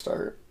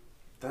Start.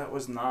 That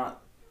was not.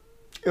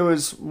 It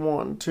was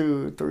 1,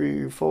 2,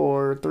 3,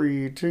 4,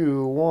 3,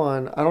 2,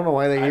 1. I don't know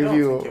why they I gave don't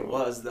you. think it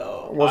was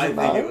though. Was I it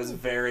think not? it was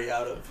very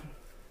out of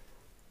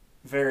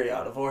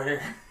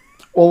order.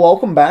 Well,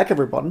 welcome back,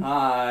 everyone.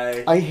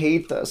 Hi. I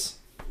hate this.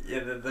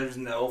 Yeah, there's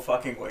no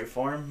fucking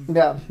waveform.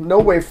 Yeah,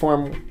 no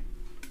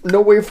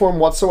waveform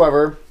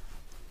whatsoever.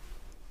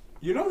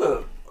 You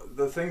know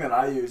the thing that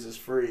I use is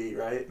free,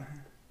 right?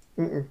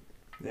 Mm-mm.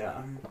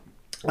 Yeah.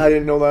 I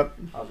didn't know that.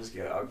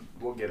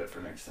 We'll get it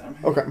for next time.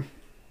 Okay.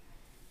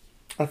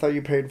 I thought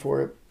you paid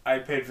for it. I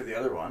paid for the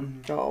other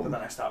one, Oh. but then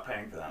I stopped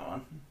paying for that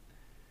one.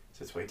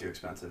 So it's way too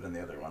expensive, and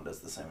the other one does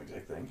the same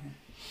exact thing.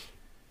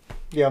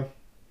 Yeah.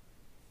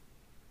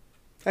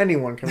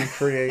 Anyone can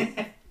create.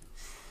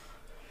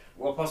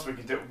 Well, plus we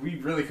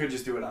really could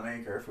just do it on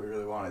Anchor if we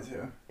really wanted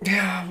to.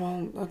 Yeah,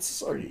 well,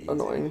 that's Pretty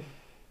annoying.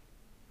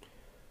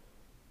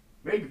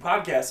 Making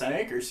podcasts on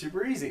Anchor is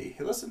super easy.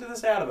 Listen to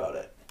this ad about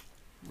it.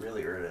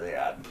 Really early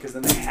ad, because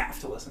then they have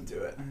to listen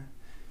to it.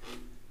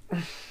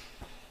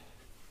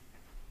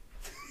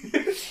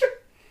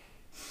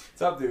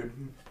 What's up, dude?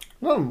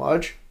 Not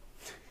much.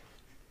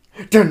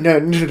 Dun,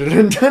 dun, dun,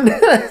 dun, dun,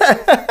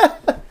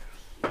 dun.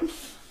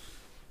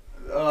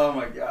 Oh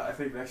my god, I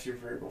think next year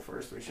for April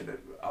 1st we should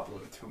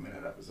upload a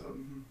 2-minute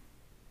episode.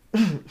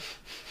 I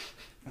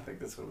think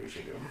that's what we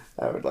should do.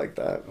 I would like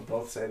that. We'll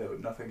both say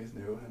that nothing is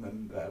new, and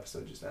then the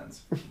episode just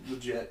ends.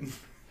 Legit.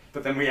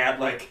 But then we add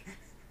like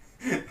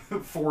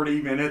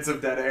 40 minutes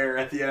of dead air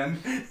at the end,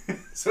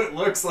 so it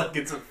looks like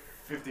it's a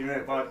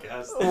 50-minute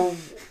podcast. Well,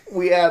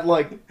 we had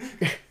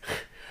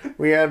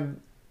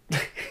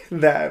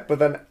that, but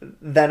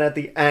then at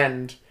the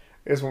end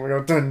is when we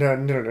go dun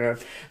dun dun dun.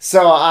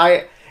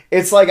 So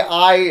it's like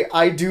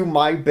I do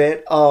my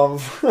bit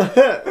of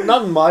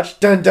not much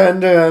dun dun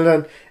dun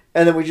dun,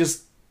 and then we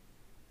just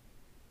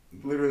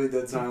Literally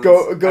dead silence.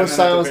 go And then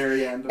silence, at the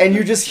very end, and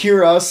you just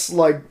hear us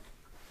like.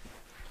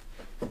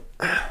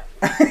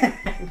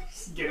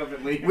 just get up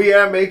and leave. We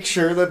gotta make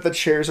sure that the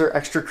chairs are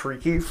extra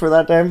creaky for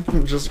that day.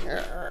 Just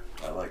I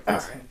like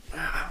this.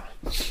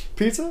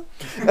 pizza.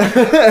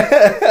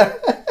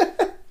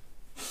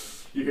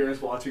 You hear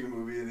us watching a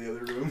movie in the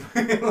other room.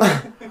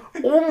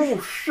 Oh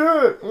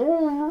shit!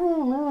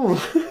 Oh, no.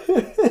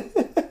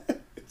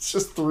 It's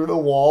just through the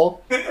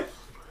wall.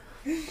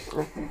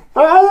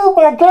 Oh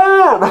my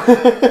god!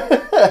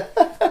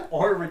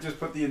 Or we just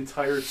put the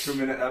entire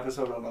 2-minute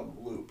episode on a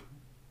loop.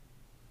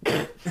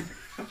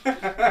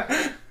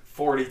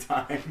 40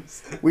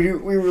 times. We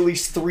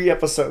released 3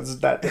 episodes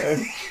that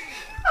day.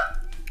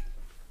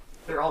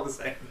 They're all the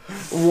same.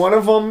 One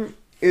of them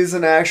is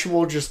an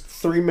actual just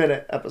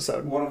 3-minute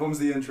episode. One of them's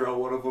the intro,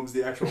 one of them's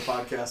the actual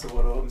podcast, and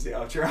one of them's the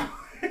outro.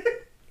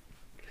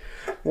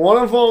 One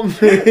of them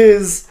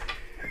is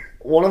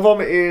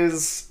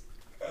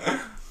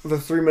the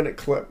 3-minute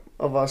clip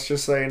of us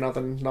just saying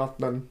nothing,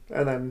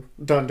 and then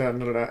dun dun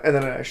dun dun, and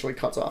then it actually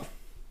cuts off.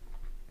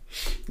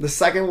 The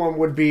second one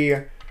would be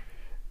the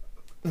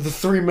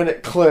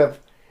 3-minute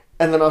clip,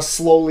 and then us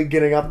slowly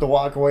getting up to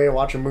walk away and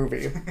watch a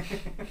movie.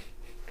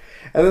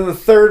 And then the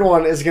third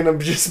one is gonna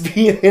just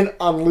be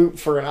on loop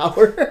for an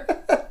hour.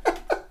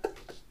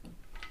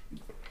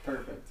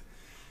 Perfect.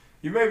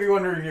 You may be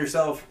wondering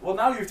yourself, well,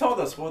 now you've told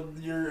us, well,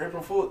 your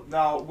April Fool.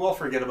 Now, we'll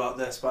forget about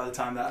this by the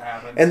time that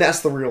happens. And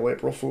that's the real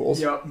April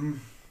Fools. Yep.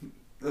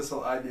 This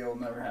idea will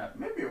never happen.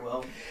 Maybe it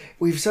will.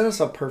 We've set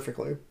us up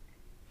perfectly.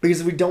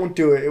 Because if we don't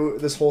do it,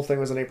 this whole thing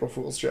was an April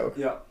Fool's joke.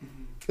 Yep.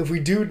 If we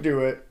do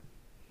it,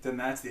 Then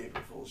that's the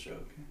April Fool's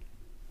joke.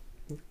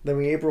 then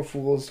we April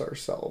Fools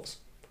ourselves.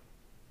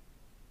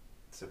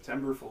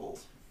 September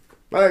Fools.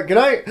 All right, good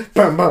night.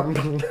 Bum, bum,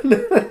 bum.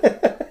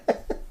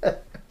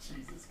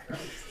 Jesus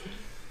Christ.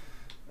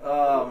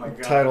 Oh my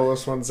god. Title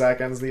this one,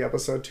 Zach ends the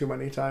episode too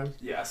many times.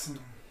 Yes.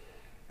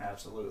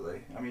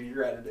 Absolutely. I mean,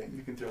 you're editing.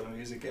 You can throw the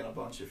music in a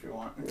bunch if you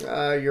want.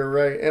 You're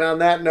right. And on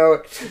that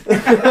note...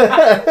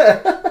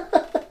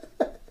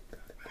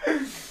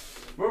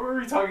 What were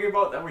we talking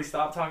about that we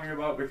stopped talking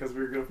about because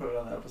we were going to put it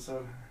on the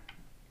episode?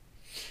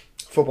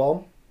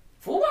 Football.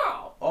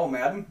 Football! Oh,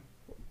 Madden.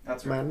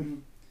 That's right.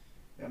 Madden.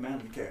 Yeah,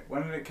 Madden. Okay.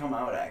 When did it come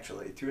out,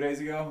 actually? 2 days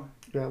ago?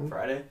 Yeah.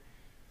 Friday?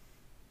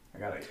 I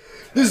got it.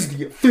 This is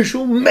the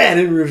official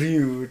Madden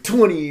review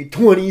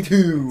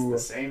 2022.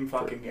 It's the same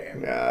fucking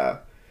game. Yeah.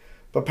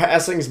 The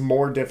passing's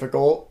more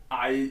difficult.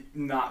 I'm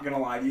not going to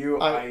lie to you.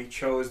 I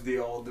chose the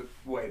old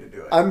way to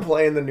do it. I'm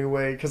playing the new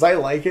way because I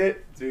like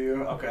it. Do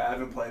you? Okay, I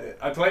haven't played it.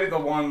 I played it the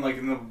one like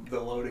in the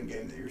loading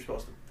game that you're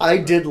supposed to. I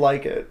did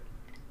like it.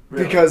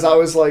 Really? Because I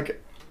was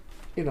like,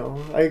 you know,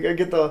 I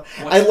get the... What's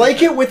I like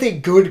the- it with a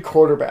good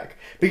quarterback.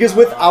 Because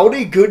without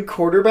a good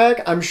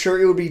quarterback, I'm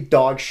sure it would be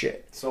dog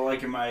shit. So,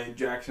 like in my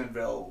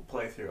Jacksonville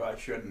playthrough, I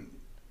shouldn't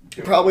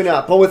do Probably it.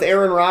 not. But with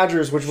Aaron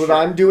Rodgers, which what Sure.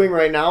 I'm doing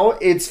right now,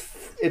 it's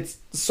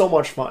so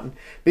much fun.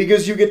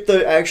 Because you get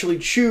to actually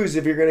choose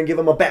if you're going to give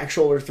him a back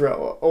shoulder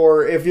throw.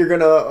 Or if you're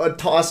going to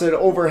toss it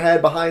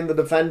overhead behind the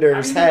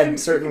defender's I mean, head you a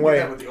certain can do way.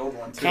 that with the old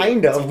one, too.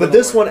 Kind It's a of. But little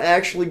this more one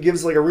actually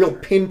gives like a real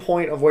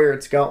pinpoint of where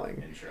it's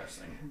going.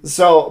 Interesting.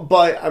 So,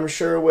 but I'm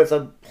sure with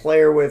a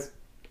player with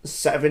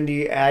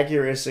 70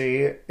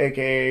 accuracy,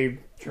 aka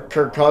Sure,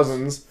 Kirk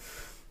Cousins,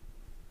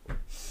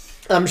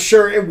 I'm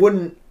sure it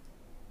wouldn't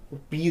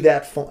be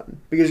that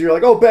fun because you're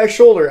like, oh, back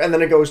shoulder, and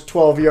then it goes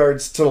 12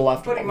 yards to the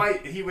left.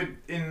 But he would,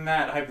 in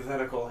that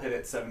hypothetical, hit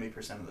it 70%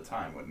 of the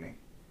time, wouldn't he?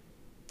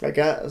 I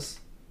guess.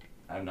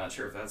 I'm not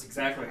sure if that's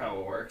exactly how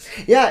it works.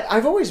 Yeah,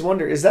 I've always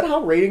wondered, is that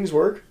how ratings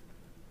work?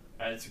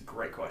 It's a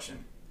great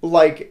question.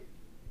 Like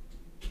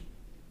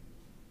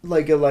if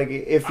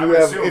I you would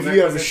have assume if that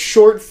you have 'cause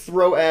short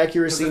throw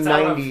accuracy Because it's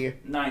out of 90.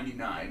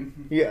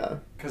 99. Yeah.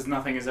 Because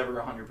nothing is ever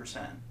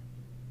 100%.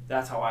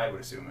 That's how I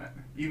would assume it.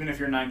 Even if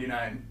you're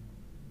 99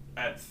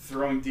 at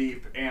throwing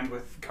deep and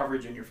with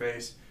coverage in your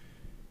face,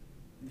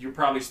 you're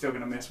probably still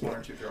going to miss one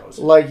or two throws.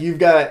 Like, you've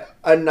got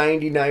a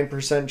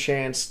 99%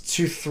 chance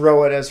to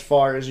throw it as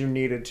far as you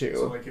needed to.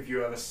 So, like, if you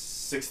have a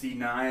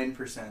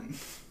 69%,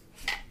 if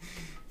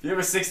you have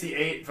a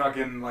 68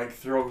 fucking, like,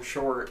 throw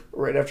short.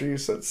 Right after you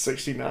said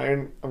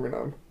 69, I'm going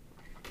to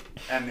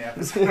end the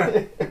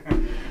episode.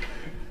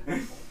 I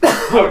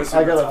would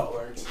assume that's how it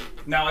works.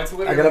 No, it's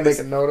literally... I gotta make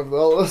a note of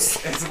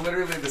those. It's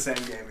literally the same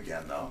game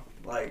again, though.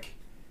 Like...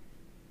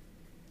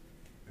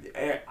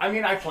 I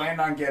mean, I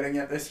planned on getting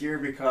it this year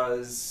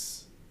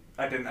because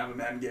I didn't have a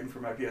Madden game for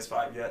my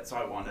PS5 yet, so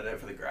I wanted it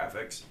for the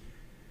graphics.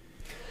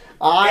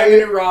 And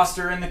the new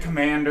roster and the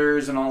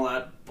commanders and all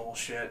that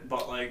bullshit,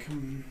 but like...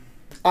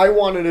 I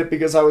wanted it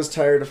because I was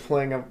tired of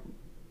playing a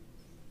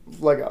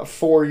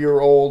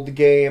 4-year-old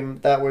game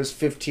that was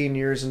 15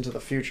 years into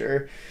the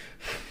future.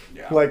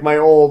 Yeah. Like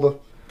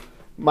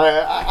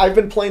I've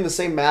been playing the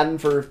same Madden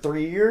for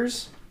 3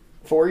 years,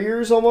 4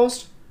 years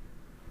almost.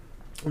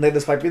 And then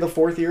this might be the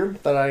 4th year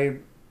that I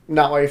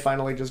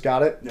finally just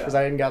got it because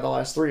I didn't got the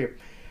last 3.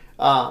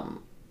 And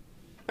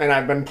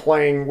I've been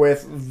playing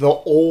with the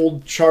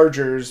old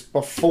Chargers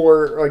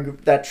before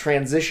that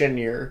transition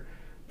year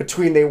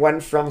between they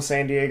went from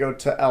San Diego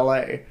to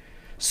LA.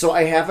 So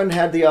I haven't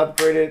had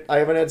I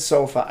haven't had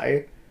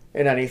SoFi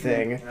in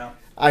anything. Yeah.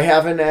 I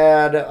haven't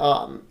had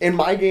in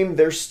my game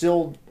they're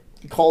still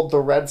called the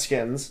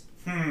Redskins.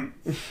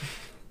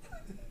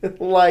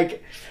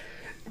 Like,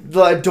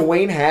 the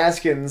Dwayne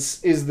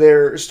Haskins is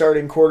their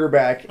starting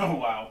quarterback. Oh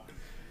wow!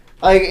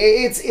 Like,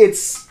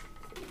 it's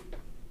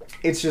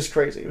just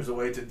crazy. There's a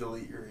way to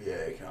delete your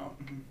EA account.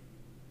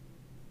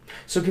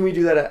 So can we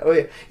do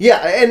that? Yeah,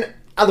 and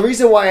the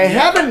reason why I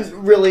haven't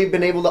really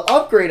been able to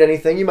upgrade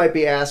anything, you might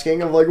be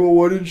asking, of like, well,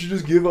 why didn't you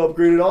just give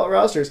upgraded all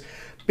rosters?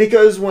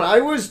 Because when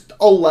I was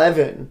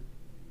 11,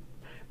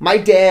 my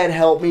dad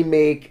helped me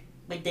make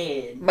an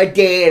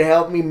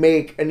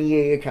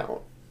EA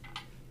account.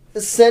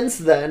 Since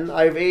then,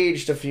 I've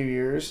aged a few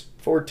years,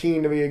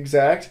 14 to be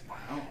exact.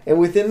 Wow. And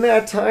within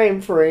that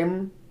time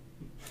frame,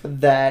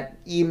 that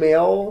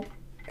email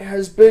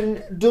has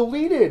been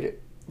deleted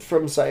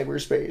from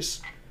cyberspace.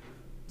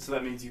 So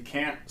that means you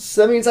can't...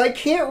 So that means I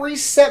can't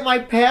reset my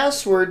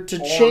password to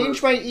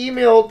change my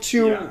email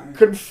to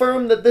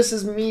confirm that this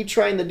is me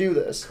trying to do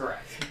this.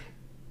 Correct.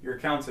 Your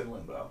account's in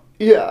limbo.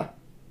 Yeah.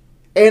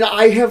 And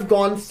I have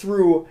gone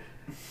through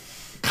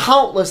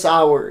countless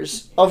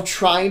hours of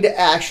trying to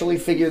actually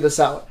figure this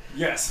out.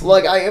 Yes.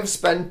 Like, I have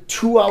spent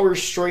 2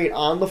 hours straight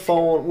on the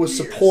phone with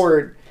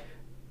support,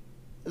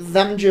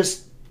 them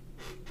just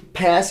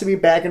passing me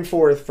back and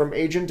forth from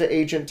agent to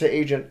agent to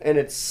agent, and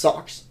it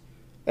sucks.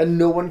 And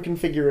no one can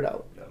figure it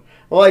out. No.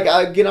 Like,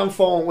 I get on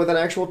phone with an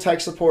actual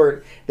tech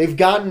support, they've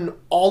gotten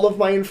all of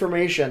my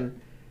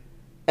information,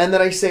 and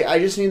then I say, I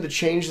just need to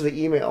change the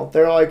email.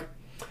 They're like,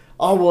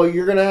 oh, well,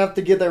 you're going to have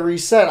to get that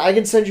reset. I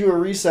can send you a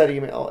reset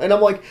email. And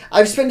I'm like,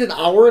 I've spent an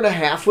hour and a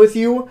half with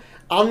you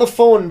on the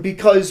phone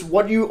because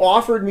what you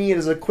offered me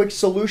as a quick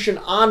solution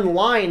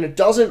online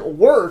doesn't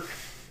work.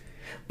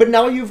 But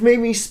now you've made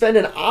me spend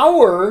an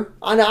hour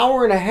and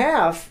a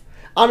half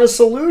on a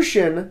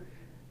solution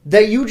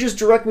that you just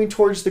direct me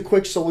towards the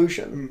quick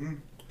solution. Mm-hmm.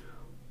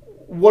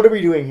 What are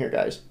we doing here,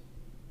 guys?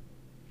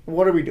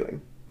 What are we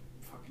doing?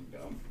 Fucking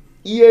dumb.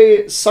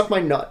 EA, suck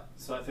my nut.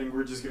 So I think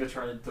we're just going to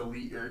try to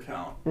delete your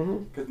account.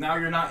 Mm-hmm. Because now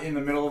you're not in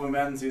the middle of a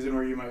Madden season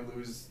where you might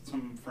lose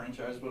some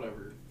franchise,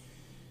 whatever.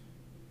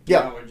 Yeah.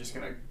 Now we're just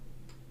going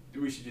to...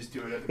 We should just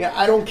do it at the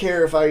I don't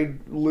care if I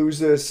lose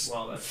this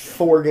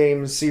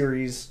 4-game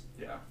series.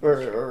 Yeah.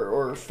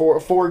 Or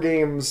four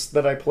games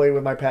that I played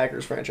with my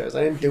Packers franchise.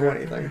 I didn't do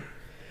anything.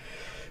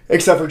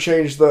 Except for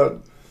change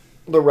the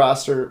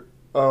roster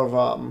of...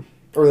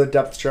 or the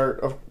depth chart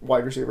of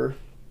wide receiver.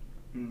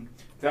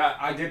 That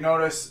I did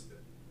notice...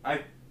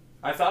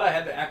 I thought I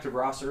had the active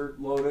roster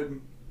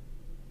loaded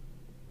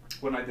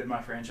when I did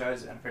my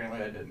franchise, and apparently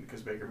I didn't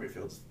because Baker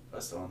Mayfield's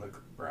still on the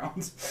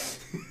Browns.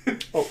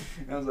 Oh.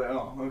 And I was like,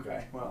 oh,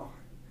 okay, well,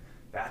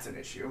 that's an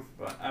issue,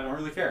 but I don't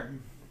really care.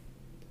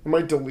 I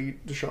might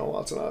delete Deshaun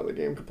Watson out of the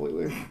game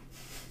completely.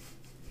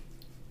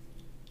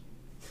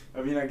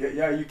 I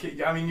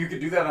mean, you could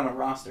do that on a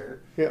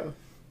roster. Yeah.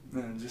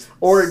 And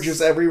or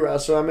just every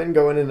roster I'm in,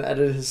 go in and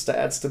edit his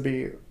stats to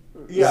be...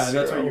 Yeah,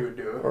 that's what you would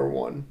do. Or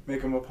 1.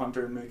 Make him a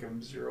punter and make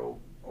him 0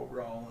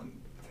 overall and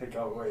take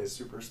away his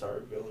superstar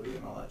ability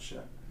and all that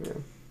shit. Yeah.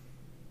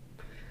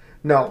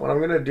 No, what I'm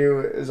going to do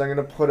is I'm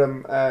going to put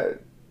him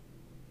at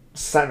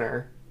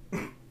center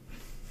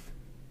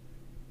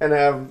and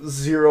have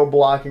 0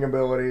 blocking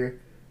ability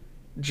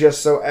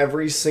just so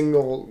every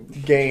single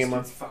game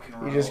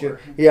you just get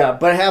yeah,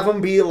 but have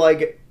him be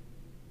like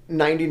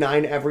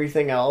 99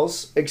 everything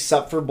else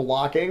except for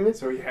blocking.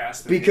 So he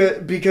has to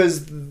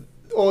because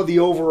the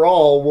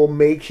overall will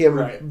make him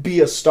Right.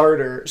 be a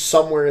starter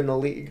somewhere in the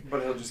league.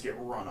 But he'll just get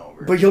run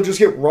over. But he'll just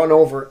get run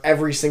over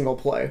every single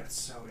play. That's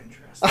so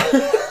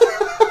interesting.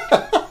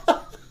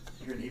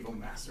 You're an evil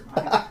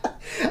mastermind.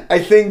 I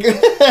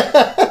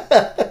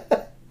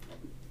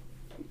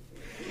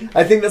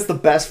think that's the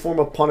best form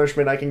of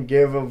punishment I can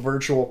give a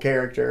virtual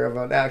character of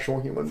an actual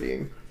human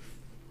being.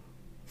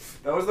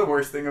 That was the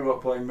worst thing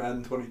about playing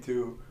Madden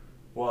 22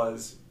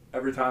 was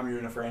every time you're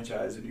in a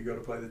franchise and you go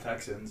to play the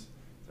Texans,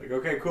 it's like,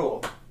 okay,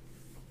 cool.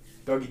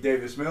 Dougie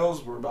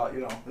Davis-Mills, we're about,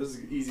 this is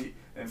easy.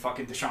 And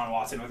fucking Deshaun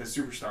Watson with his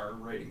superstar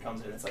rating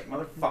comes in. It's like,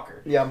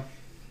 motherfucker. Yeah.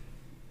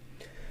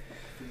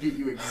 Forget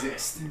you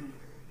exist.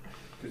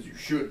 Because you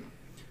should.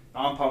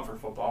 I'm pumped for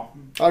football.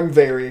 I'm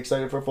very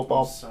excited for I'm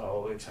football.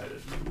 so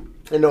excited.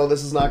 And no,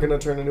 this is not going to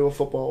turn into a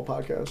football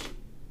podcast.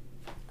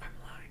 I'm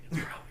lying. It's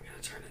probably going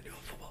to turn into a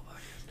football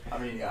podcast. I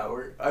mean, yeah,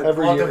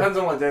 Every it year. depends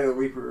on what day of the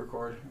week we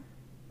record.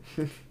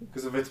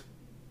 Because if it's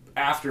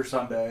after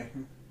Sunday,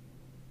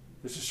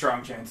 there's a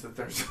strong chance that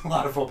there's a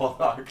lot of football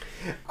talk.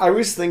 I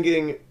was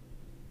thinking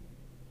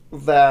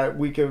that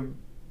we could...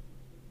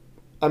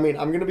 I'm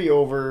going to be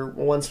over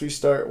once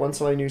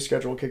my new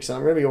schedule kicks in.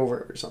 I'm going to be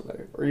over every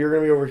Sunday. Or you're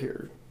going to be over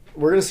here.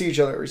 We're going to see each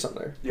other every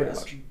Sunday, pretty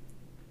much. I'm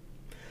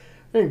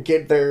going to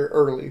get there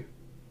early.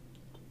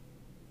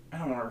 I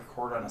don't want to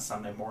record on a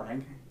Sunday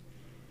morning.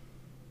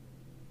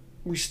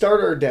 We start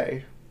our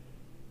day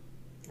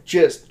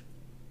just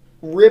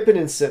ripping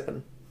and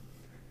sipping.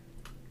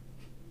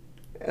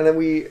 And then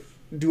we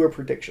do our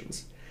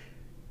predictions.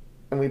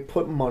 And we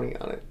put money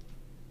on it.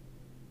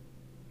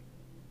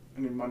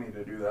 I need money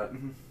to do that.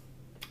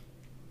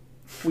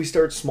 We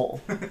start small.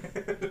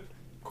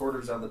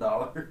 Quarters on the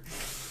dollar.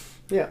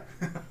 Yeah.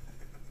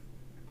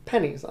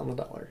 Pennies on the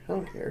dollar. I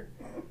don't care.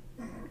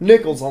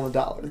 Nickels on the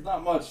dollar. There's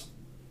not much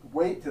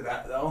weight to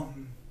that, though.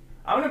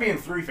 I'm going to be in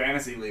 3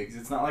 fantasy leagues.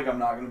 It's not like I'm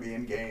not going to be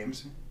in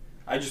games.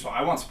 I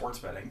want sports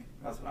betting.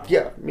 That's what I want.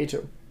 Yeah, me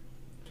too.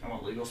 I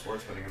want legal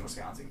sports betting in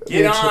Wisconsin. Me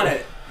Get too. on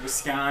it,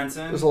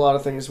 Wisconsin. There's a lot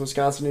of things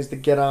Wisconsin needs to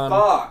get on.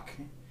 Fuck.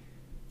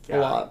 A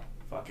lot.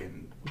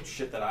 Fucking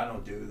shit that I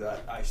don't do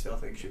that I still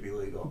think should be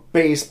legal.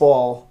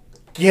 Baseball.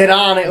 Get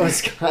on it,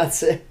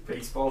 Wisconsin.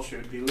 Baseball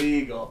should be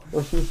legal.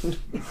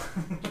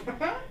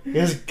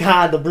 Yes,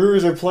 God, the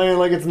Brewers are playing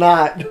like it's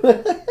not.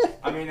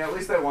 I mean, at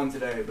least I won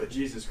today, but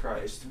Jesus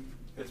Christ,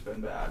 it's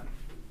been bad.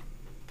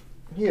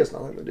 He has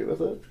nothing to do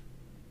with it.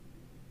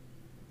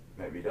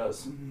 Maybe he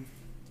does.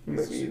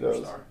 Maybe He's he a does.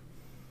 superstar.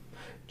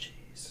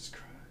 Jesus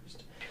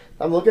Christ.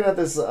 I'm looking at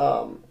this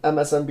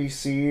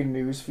MSNBC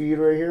news feed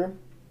right here.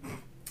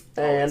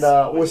 And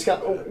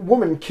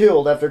woman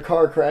killed after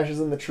car crashes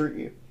in the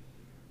tree.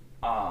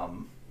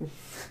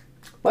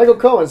 Michael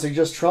Cohen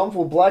suggests Trump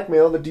will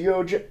blackmail the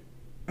DOJ.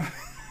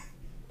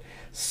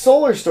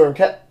 Solar storm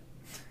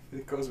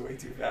It goes way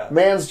too fast.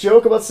 man's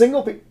joke about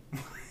single people.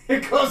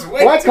 It goes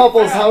way Black too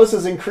couple's fast.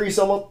 houses increase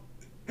almost.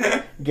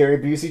 Gary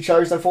Busey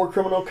charged on 4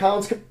 criminal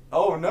counts.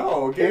 Oh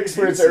no! Gary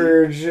Experts Busey.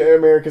 urge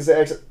America's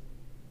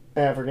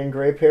African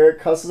gray parrot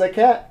cusses at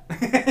cat.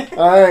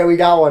 Alright, we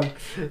got one.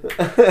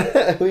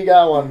 We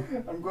got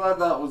one. I'm glad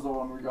that was the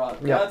one we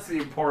got. Yeah. That's the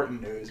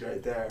important news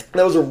right there.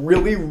 That was a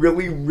really,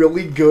 really,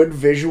 really good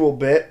visual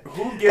bit.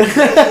 Who gives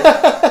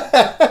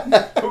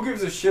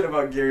a shit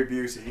about Gary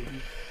Busey?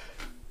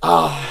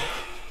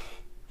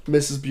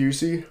 Mrs.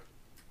 Busey.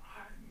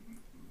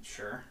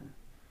 Sure.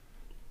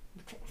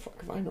 Fuck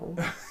if I know.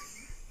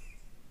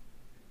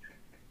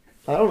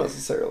 I don't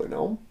necessarily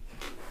know.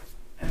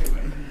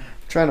 Anyway.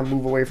 Trying to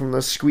move away from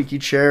the squeaky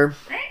chair.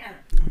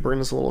 Bring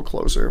this a little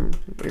closer.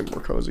 Make it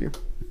more cozy.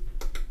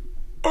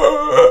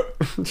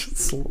 Just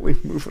slowly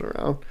moving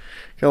around.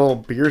 Got a little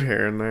beard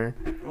hair in there.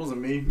 It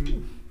wasn't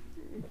me.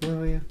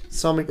 Oh yeah.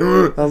 Saw me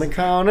on the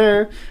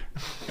counter.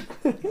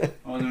 It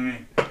wasn't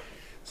me.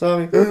 Saw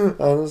me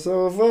on the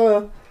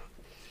sofa.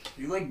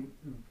 You like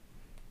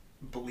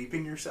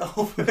bleeping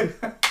yourself?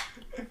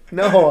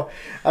 No,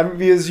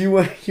 because you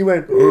went.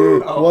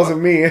 Oh.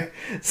 Wasn't me. I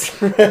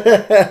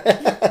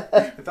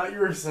thought you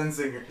were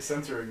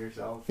censoring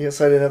yourself.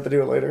 Yes, I did have to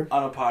do it later.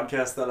 On a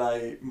podcast that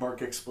I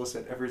mark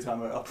explicit every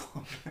time I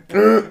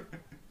upload.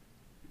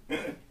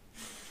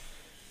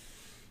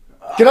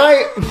 Can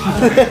I?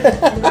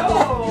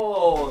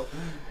 No!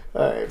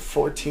 Alright,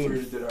 We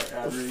did our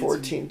ad reads.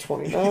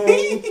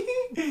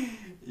 14:29.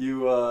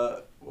 You,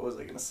 what was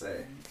I gonna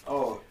say?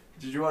 Oh,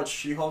 did you watch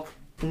She-Hulk?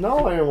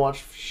 No, I didn't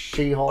watch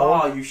She-Hulk.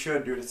 Oh, you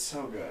should, dude. It's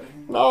so good.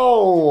 No.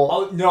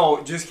 Oh,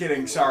 no, just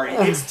kidding. Sorry.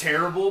 It's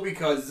terrible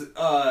because,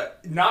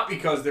 not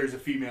because there's a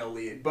female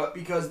lead, but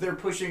because they're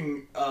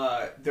pushing,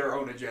 their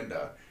own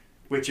agenda,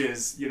 which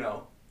is,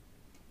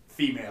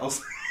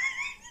 females.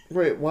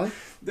 Wait, what?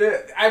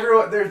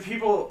 There's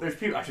people,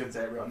 I shouldn't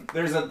say everyone.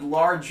 There's a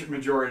large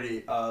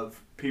majority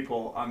of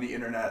people on the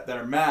internet that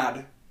are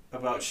mad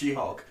about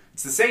She-Hulk.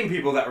 It's the same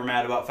people that were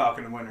mad about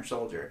Falcon and Winter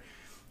Soldier.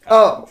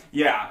 Oh.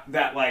 Yeah,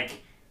 that like,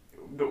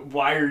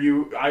 why are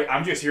you,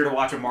 I'm just here to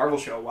watch a Marvel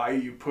show. Why are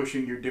you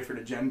pushing your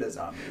different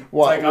agendas on me?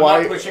 Why, it's like,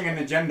 I'm not pushing an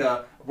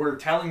agenda. We're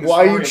telling the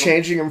story. Why are you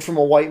changing him from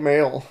a white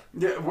male?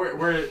 Yeah,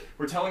 we're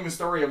telling the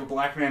story of a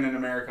black man in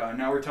America, and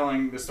now we're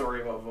telling the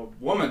story of a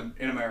woman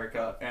in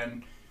America,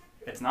 and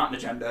it's not an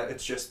agenda.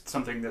 It's just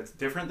something that's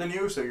different than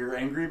you, so you're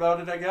angry about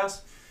it, I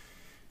guess.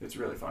 It's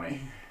really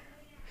funny.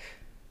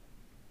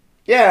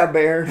 Yeah,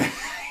 Bear.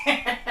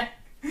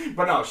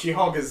 But no,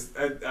 She-Hulk is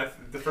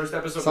the first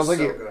episode was so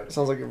good.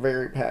 Sounds like you're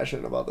very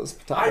passionate about this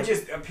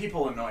topic.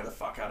 People annoy the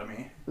fuck out of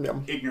me. Yeah.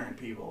 Ignorant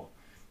people.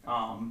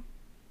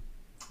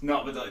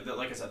 No, but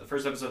like I said, the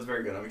first episode's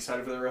very good. I'm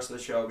excited for the rest of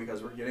the show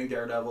because we're getting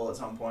Daredevil at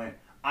some point.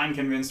 I'm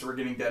convinced we're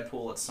getting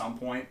Deadpool at some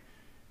point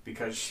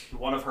because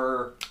one of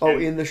her... Oh,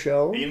 in the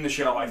show? In the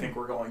show, I think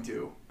we're going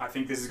to. I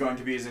think this is going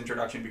to be his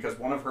introduction because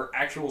one of her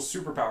actual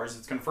superpowers,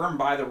 it's confirmed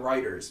by the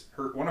writers,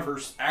 one of her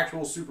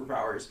actual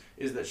superpowers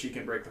is that she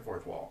can break the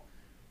fourth wall.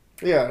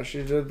 Yeah,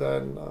 she did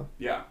that.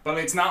 Yeah, but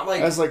it's not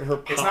like... As like her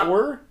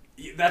power?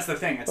 That's the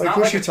thing. It's like, not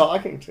who's like she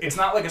talking to? It's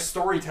not like a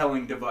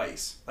storytelling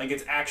device. Like,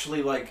 it's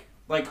actually like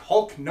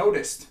Hulk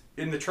noticed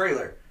in the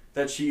trailer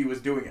that she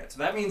was doing it. So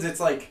that means it's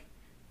like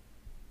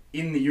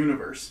in the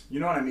universe. You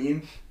know what I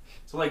mean?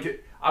 So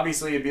like,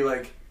 obviously it'd be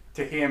like,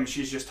 to him,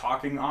 she's just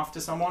talking off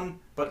to someone,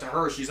 but to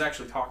her, she's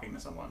actually talking to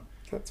someone.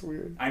 That's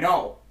weird. I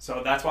know.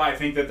 So that's why I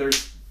think that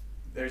there's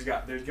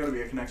going to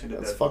be a connection to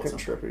Deadpool. That's fucking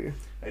trippy.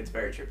 It's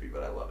very trippy,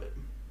 but I love it.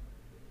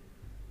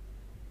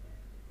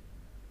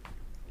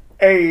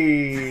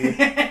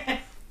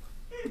 Hey.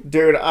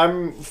 Dude,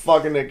 I'm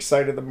fucking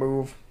excited to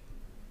move.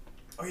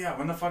 Oh yeah,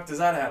 when the fuck does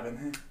that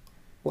happen?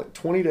 Like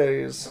 20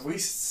 days. Have we...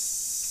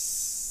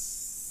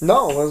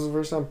 No, that was the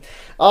first time.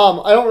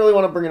 I don't really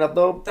want to bring it up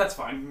though. That's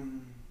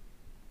fine.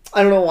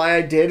 I don't know why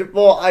I did.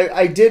 Well,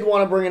 I did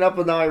want to bring it up,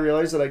 but now I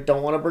realize that I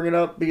don't want to bring it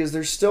up because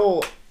there's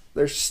still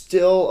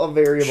a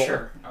variable.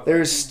 Sure. Okay.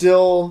 There's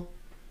still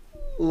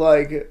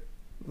like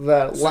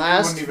that so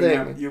last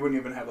thing. You wouldn't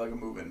even have like a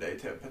move-in day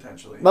tip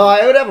potentially. No,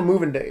 I would have a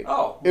move-in date.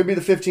 Oh. It would be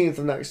the 15th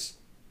of next.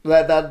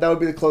 That would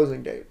be the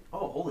closing date.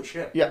 Oh, holy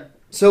shit. Yeah.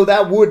 So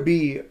that would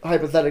be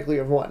hypothetically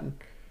of when.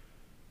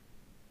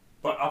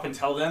 But up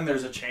until then,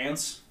 there's a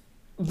chance.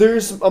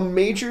 There's a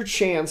major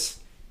chance.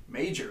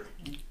 Major.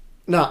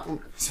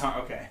 No.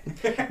 Sorry. Okay.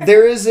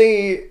 There is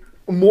a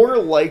more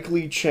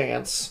likely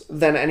chance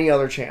than any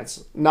other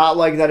chance. Not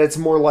like that it's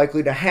more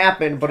likely to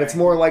happen, but it's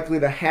more likely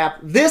to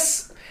happen.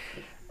 This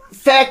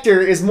factor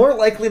is more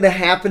likely to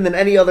happen than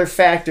any other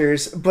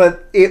factors,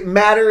 but it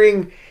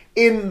mattering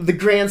in the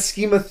grand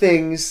scheme of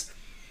things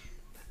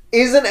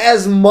isn't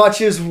as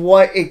much as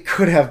what it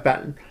could have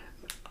been.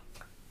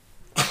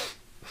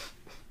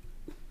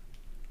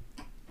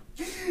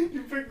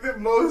 You picked the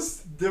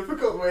most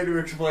difficult way to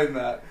explain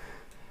that.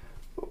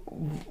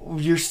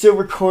 You're still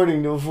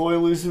recording. To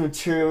avoid losing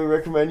material, we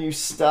recommend you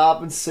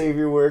stop and save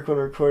your work when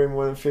recording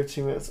more than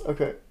 15 minutes.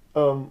 Okay.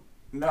 No.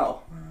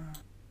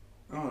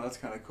 Oh, that's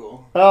kind of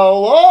cool.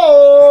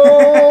 Hello!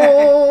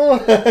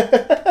 We're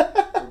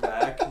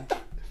back.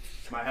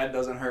 My head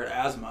doesn't hurt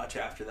as much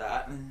after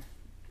that.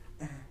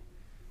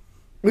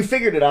 We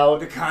figured it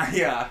out.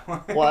 Yeah.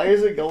 Why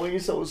is it going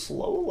so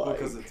slow? Like?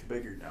 Because it's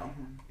bigger now.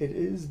 It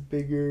is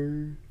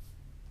bigger.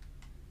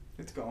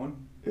 It's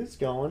going. It's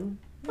going.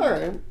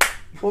 Alright.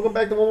 We'll go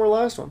back to one more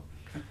last one.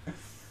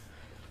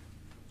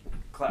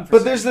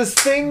 But there's this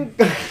thing,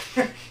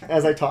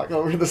 as I talk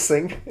over the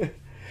sink,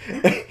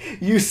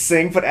 you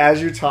sing, but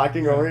as you're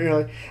talking over it,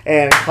 you're like,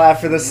 and clap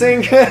for the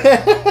sink. I'm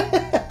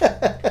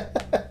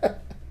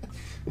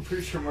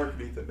pretty sure Mark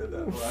Ethan did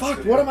that.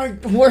 Fuck, where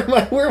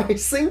am I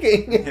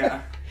singing?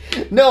 Yeah.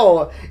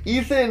 No,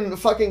 Ethan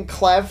fucking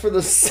clapped for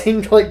the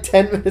sink like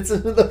 10 minutes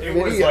into the video.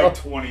 It was like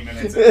 20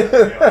 minutes into the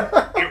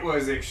video. It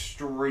was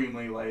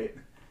extremely late.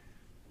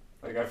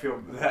 Like, I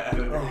feel that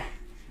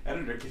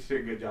editor did a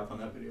good job on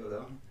that video,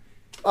 though.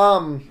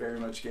 Very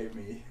much gave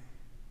me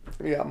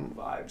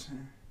vibes.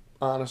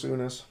 Honest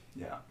Unis.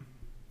 Yeah.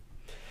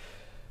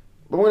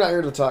 But we're not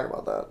here to talk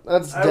about that.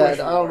 That's dead.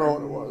 I don't know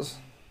what it was.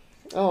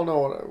 I don't know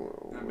what it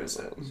was. I miss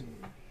it.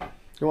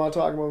 You want to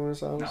talk about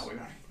Unis Honest? No, we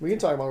don't. We can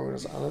talk about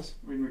Unis Honest.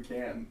 I mean, we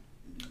can.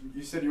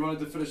 You said you wanted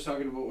to finish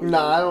talking about...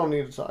 Nah, I don't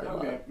need to talk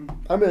about it.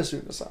 I miss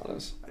Unis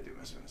Honest. I do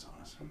miss Unis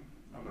Honest.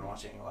 I've been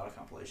watching a lot of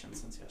compilations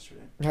since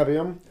yesterday. Have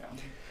you? Yeah.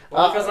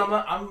 Well, because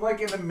I'm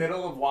like in the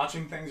middle of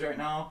watching things right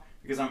now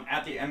because I'm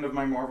at the end of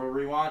my Marvel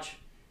rewatch,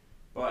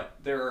 but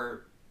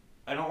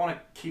I don't want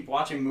to keep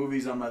watching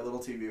movies on my little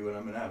TV when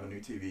I'm gonna have a new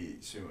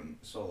TV soon.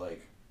 So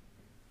like,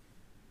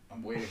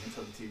 I'm waiting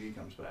until the TV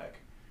comes back,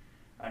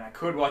 and I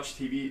could watch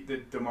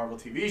the Marvel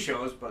TV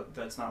shows, but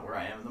that's not where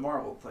I am in the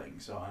Marvel thing.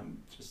 So I'm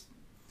just.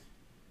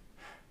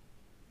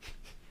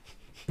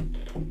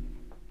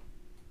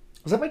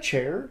 Was that my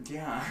chair?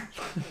 Yeah.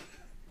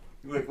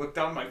 Like, look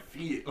down my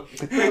feet.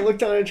 I looked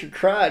down at your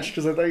crotch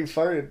because I thought you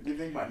farted. You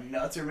think my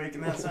nuts are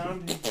making that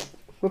sound?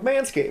 With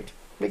Manscaped.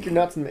 Make your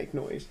nuts and make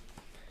noise.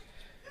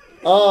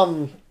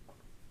 I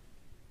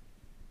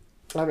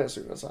miss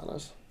Unis on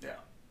us. Yeah.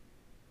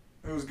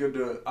 It was good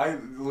to... I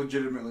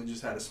legitimately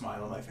just had a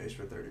smile on my face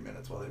for 30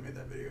 minutes while they made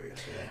that video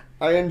yesterday.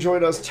 I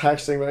enjoyed us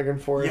texting back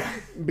and forth. Yeah.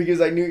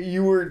 Because I knew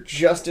you were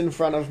just in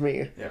front of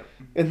me. Yeah.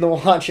 In the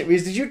watch it.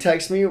 Because did you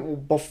text me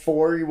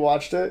before you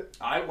watched it?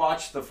 I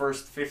watched the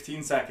first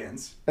 15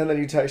 seconds. And then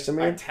you texted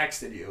me? I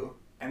texted you.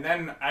 And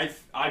then I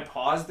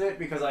paused it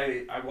because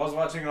I was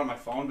watching it on my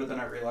phone, but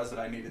then I realized that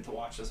I needed to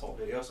watch this whole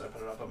video, so I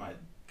put it up on my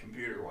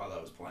computer while I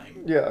was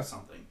playing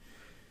something.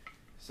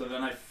 So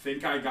then I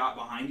think I got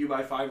behind you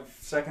by 5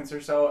 seconds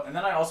or so, and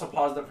then I also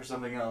paused it for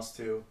something else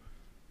too.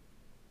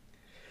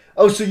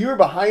 Oh, so you were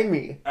behind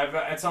me?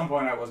 At some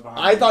point I was behind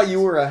you. I thought you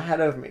were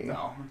ahead of me.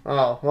 No.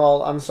 Oh,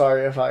 well, I'm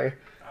sorry if I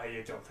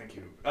don't think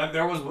you...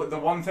 there was the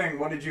one thing,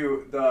 what did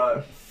you...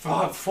 The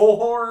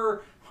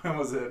 4... What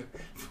was it?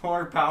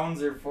 4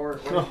 pounds or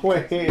 4... Oh,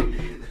 wait.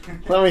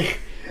 Let me...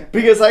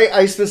 Because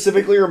I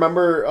specifically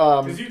remember...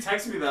 Because you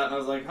texted me that, and I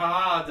was like,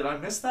 did I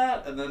miss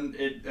that? And then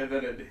it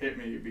hit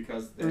me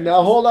because...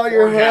 Now hold out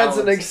your hands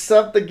and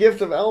accept the gift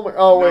of Elmer.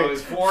 Oh, no, wait. It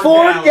was 4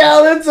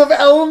 gallons of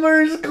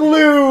Elmer's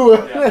glue!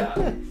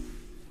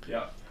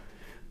 Yeah.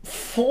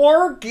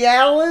 4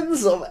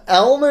 gallons of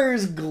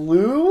Elmer's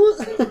glue?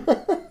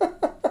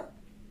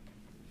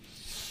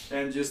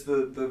 And just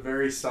the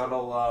very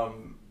subtle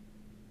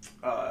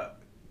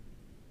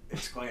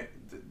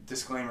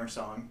disclaimer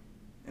song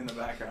in the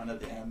background at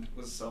the end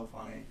was so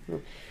funny.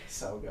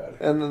 So good.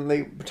 And then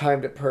they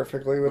timed it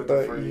perfectly with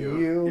the for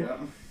you. Yeah.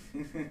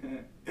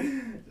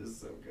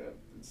 Just so good.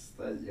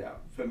 Yeah.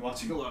 Been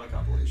watching a lot of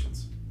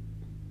compilations.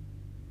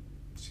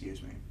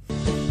 Excuse me.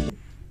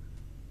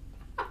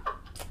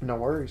 No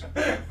worries.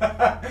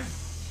 Yeah,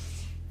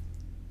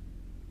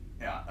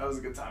 that was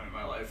a good time in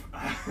my life.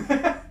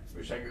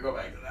 Wish I could go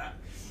back to that.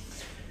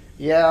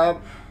 Yeah.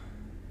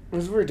 It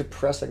was a very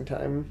depressing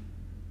time.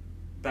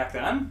 Back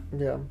then?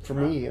 Yeah, for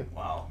me.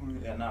 Wow.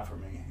 Yeah, not for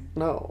me.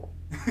 No.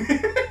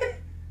 That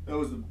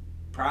was the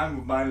prime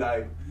of my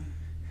life.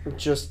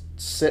 Just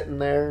sitting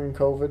there in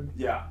COVID.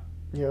 Yeah.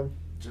 Yeah.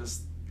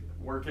 Just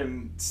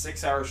working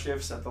 6-hour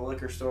shifts at the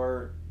liquor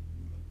store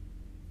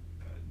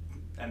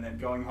and then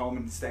going home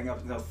and staying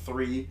up until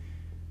 3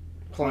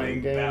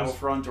 playing games.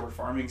 Battlefront or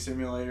Farming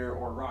Simulator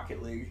or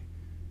Rocket League,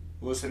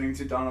 listening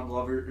to Donald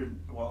Glover,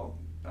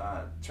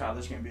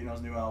 Childish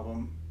Gambino's new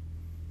album.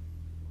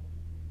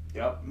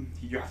 Yep,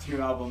 he dropped a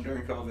new album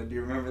during COVID. Do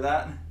you remember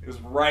that? It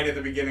was right at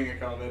the beginning of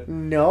COVID.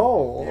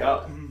 No.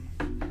 Yep.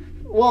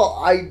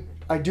 Well,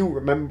 I do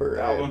remember.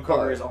 The album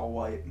cover is all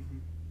white.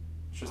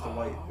 It's just a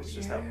white. It's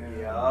just that.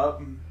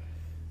 Yep.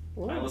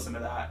 I listen to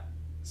that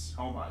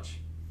so much.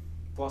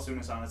 Plus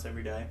Unisonics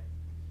every day.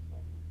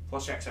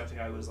 Plus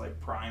Jacksepticeye was like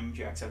prime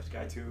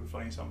Jacksepticeye 2,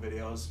 funny some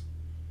videos,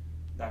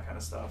 that kind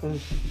of stuff. I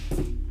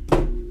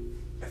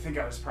think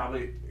I was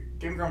probably...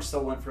 Game Grumps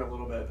still went for a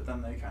little bit, but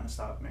then they kind of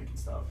stopped making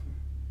stuff.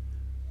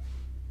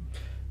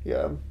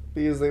 Yeah,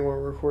 because they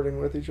weren't recording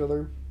with each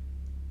other.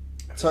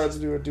 It's hard to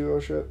do a duo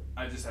shit.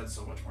 I just had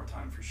so much more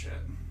time for shit.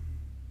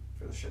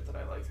 For the shit that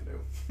I like to do.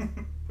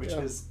 Which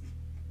is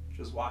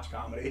just watch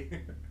comedy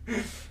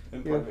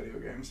and play video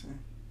games.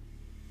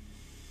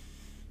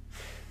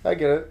 I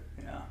get it.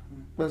 Yeah.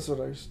 That's what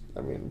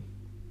I mean,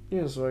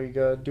 yeah, so you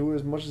gotta do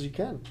as much as you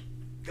can.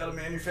 Gotta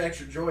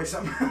manufacture joy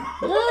somehow.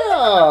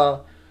 Yeah!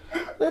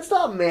 That's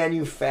not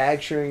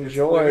manufacturing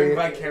joy. Living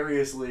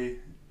vicariously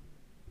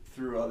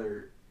through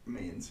other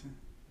means.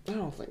 I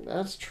don't think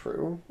that's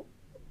true.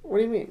 What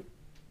do you mean?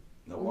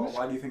 No, well,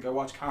 why do you think I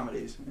watch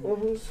comedies? Well,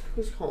 who's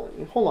calling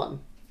you? Hold on.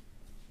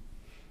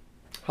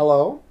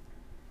 Hello?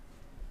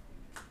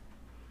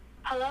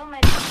 Hello,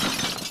 my name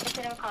is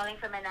I'm calling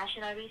from a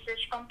national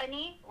research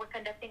company. We're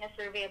conducting a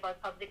survey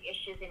about public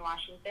issues in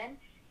Washington,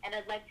 and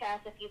I'd like to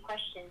ask a few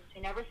questions.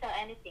 We never sell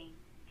anything.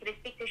 Could I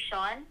speak to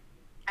Sean?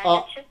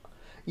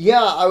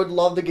 Yeah, I would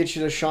love to get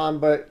you to Sean,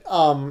 but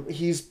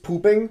he's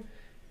pooping.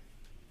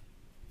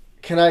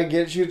 Can I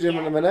get you to him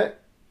in a minute?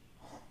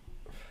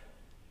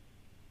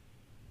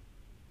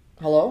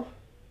 Hello?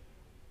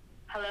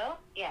 Hello?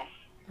 Yes.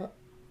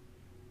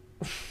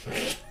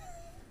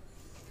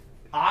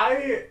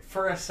 I,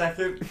 for a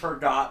second,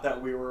 forgot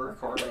that we were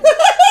recording.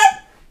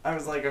 I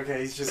was like, okay,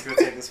 he's just going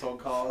to take this phone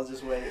call. I'll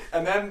just wait.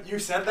 And then you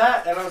said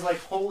that, and I was like,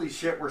 holy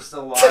shit, we're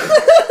still live.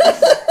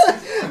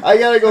 I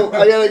gotta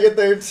get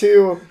there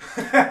too.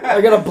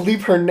 I gotta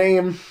bleep her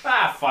name.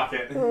 Fuck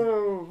it.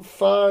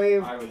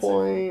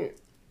 5.0.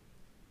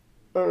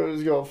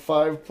 Let's go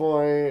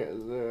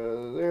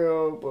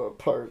 5.0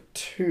 part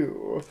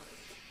 2.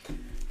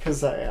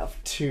 Because I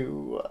have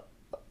to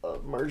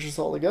merge this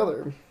all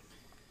together.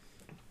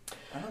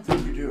 I don't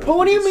think you do. But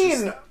what do you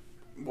mean?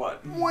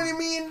 What? What do you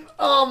mean?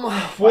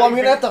 Well, I'm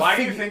gonna have to. Why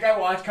do you think I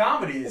watch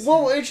comedies?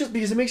 Well, it's just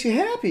because it makes you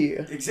happy.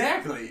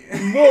 Exactly.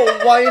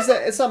 Well, why is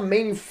that? It's not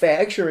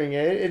manufacturing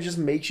it. It just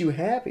makes you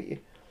happy.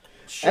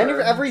 Sure. And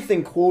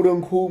everything, quote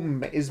unquote,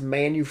 is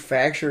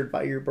manufactured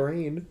by your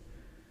brain.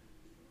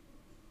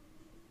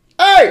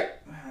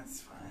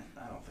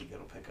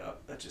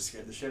 just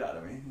scared the shit out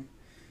of me.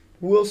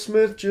 Will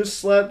Smith just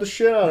slapped the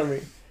shit out of me.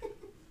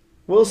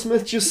 Will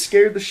Smith just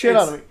scared the shit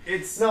out of me.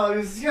 It's No,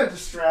 he's gonna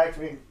distract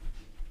me.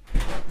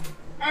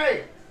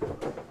 Hey!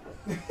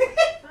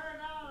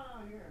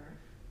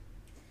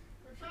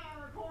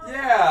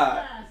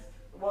 yeah.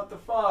 What the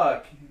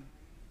fuck?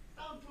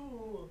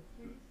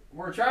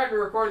 We're trying to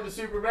record the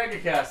Super Mega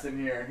Cast in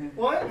here.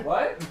 What?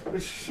 What?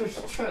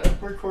 Trying to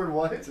record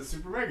what? It's a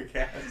Super Mega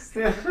Cast.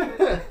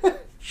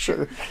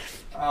 Sure.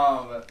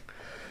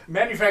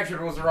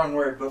 Manufactured was the wrong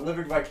word, but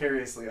living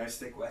vicariously, I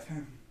stick with.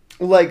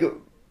 Like,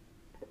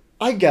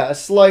 I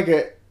guess, like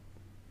it.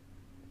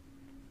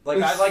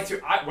 Like I like to,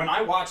 when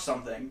I watch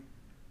something,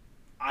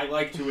 I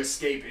like to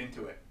escape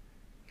into it.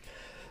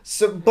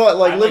 So, but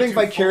like I like living to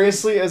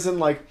vicariously, as in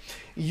like,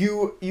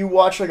 you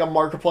watch like a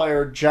Markiplier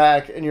or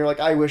Jack, and you're like,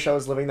 I wish I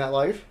was living that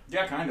life.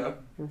 Yeah, kinda.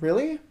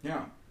 Really?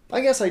 Yeah.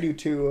 I guess I do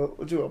too,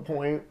 to a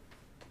point.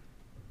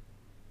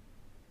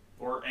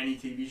 Or any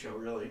TV show,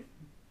 really.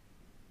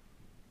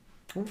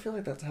 I don't feel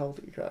like that's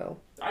healthy, Kyle.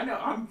 I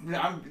know.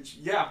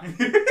 Yeah.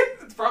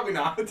 It's probably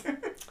not.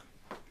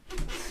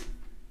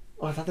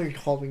 Oh, I thought they were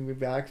calling me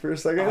back for a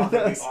second. Oh,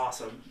 that'd be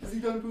awesome. Is he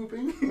done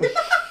pooping?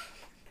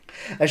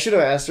 I should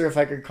have asked her if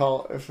I could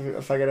call if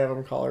I could have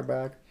him call her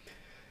back.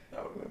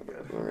 That would have been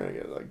good. We're gonna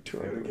get like They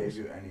would 200. have gave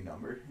you any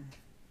number.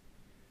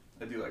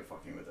 I do like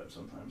fucking with them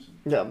sometimes.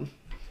 Yeah,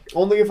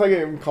 only if I get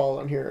him called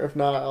on here. If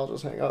not, I'll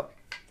just hang up.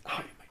 Oh,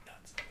 you make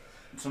nuts.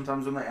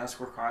 Sometimes when they ask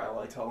for Kyle,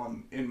 I tell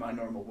them in my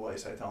normal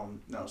voice. I tell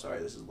them, "No, sorry,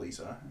 this is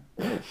Lisa."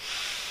 That's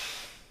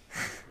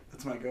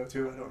my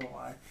go-to. I don't know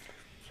why.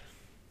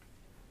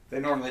 They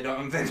normally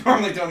don't. They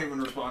normally don't even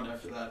respond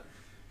after that.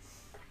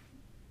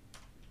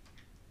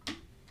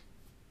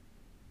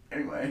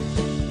 Anyway.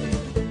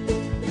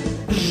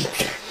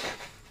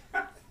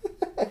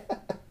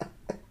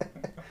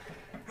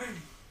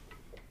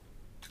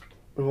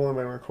 We've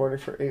only been recording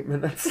for 8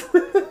 minutes.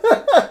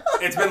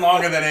 It's been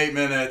longer than 8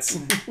 minutes.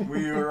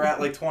 We were at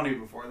like 20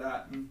 before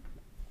that.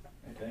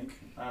 I think.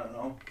 I don't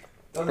know.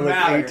 Doesn't Like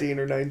matter. 18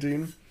 or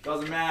 19.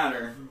 Doesn't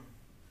matter.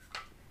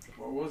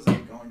 What was I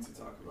going to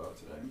talk about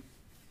today?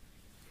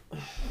 I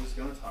was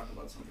going to talk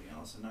about something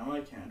else, and now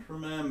I can't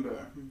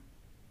remember.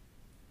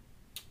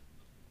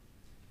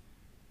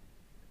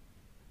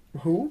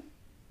 Who?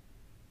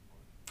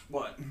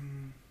 What?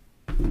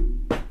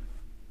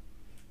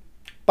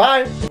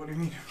 Bye. What do you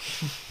mean?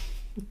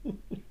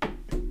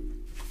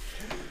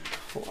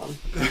 Hold on.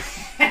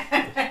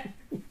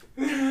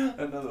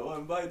 Another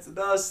one bites the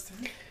dust,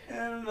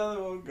 and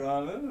another one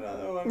gone, and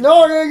another one.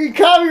 No, we're gonna get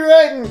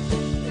copywritten.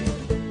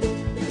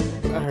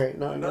 All right,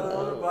 no, Another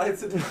no. one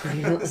bites the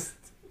dust.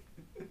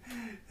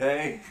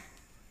 Hey.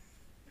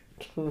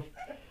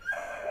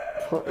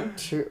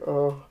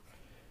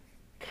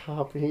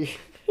 Copy.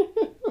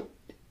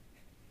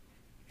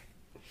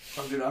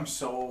 Oh, dude, I'm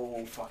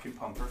so fucking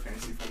pumped for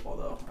fantasy football,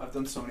 though. I've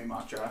done so many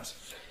mock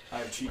drafts. I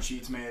have cheat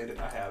sheets made.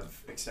 I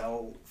have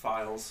Excel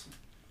files.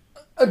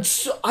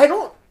 I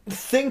don't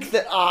think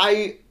that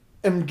I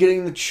am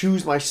getting to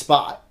choose my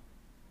spot.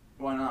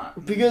 Why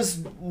not? Because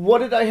what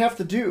did I have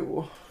to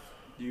do?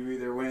 You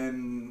either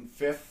win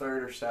 5th,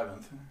 3rd, or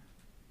 7th.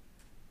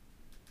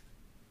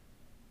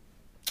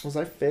 Was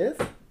I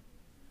 5th?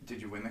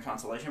 Did you win the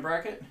consolation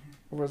bracket?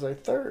 Or was I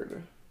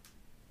 3rd?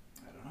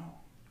 I don't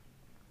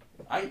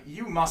know.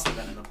 You must have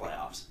been in the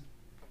playoffs.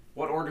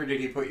 What order did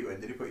he put you in?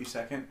 Did he put you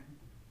 2nd?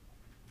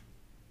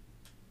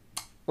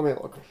 Let me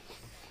look.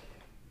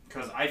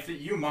 Because I think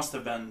you must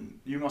have won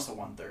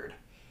 3rd.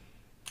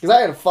 Because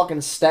I had a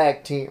fucking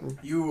stacked team.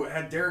 You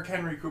had Derrick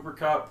Henry, Cooper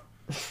Kupp.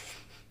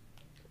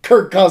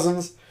 Kirk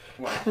Cousins.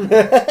 What?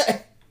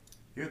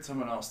 You had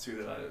someone else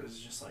too that it was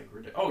just like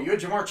ridiculous. Oh, you had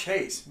Jamar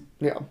Chase.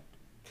 Yeah.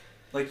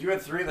 Like you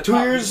had 3 of the 2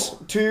 top years,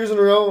 people. 2 years in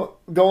a row,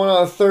 going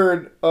on a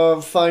 3rd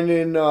of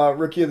finding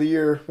Rookie of the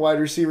Year wide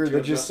receiver Did you that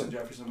have just. Justin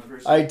Jefferson the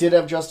first. I did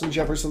have Justin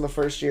Jefferson the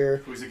first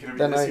year. Who's it gonna be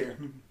Then this year?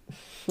 I'm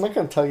not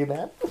gonna tell you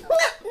that.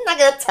 I'm not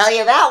gonna tell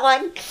you that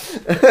one.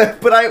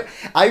 But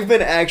I've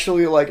been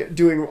actually like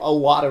doing a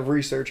lot of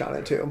research on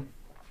it too,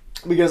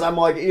 because I'm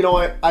like, you know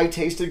what? I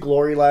tasted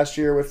glory last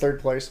year with 3rd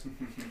place.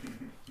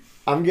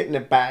 I'm getting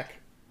it back.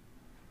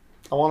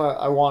 I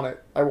want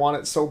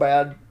it so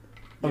bad.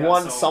 I Yeah,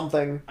 want so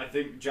something. I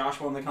think Josh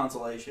won the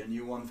consolation.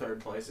 You won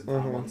 3rd place, and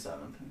Tom Mm-hmm. won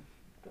 7th.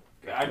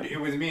 It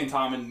was me and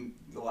Tom in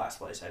the last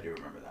place. I do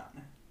remember that.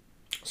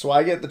 So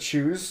I get to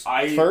choose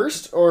I-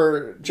 first,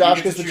 or Josh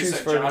You gets to choose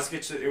first. Josh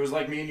gets to, it was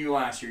like me and you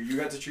last year. You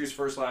got to choose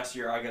first last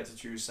year. I got to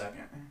choose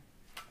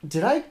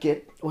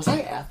 2nd. Was I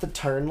at the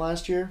turn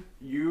last year?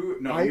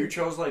 You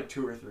chose like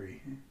 2 or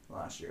 3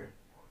 last year.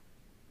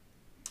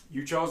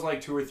 You chose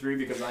like 2 or 3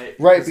 because I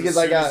Because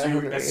I got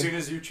as soon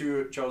as you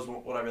chose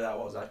whatever that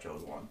was, I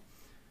chose one.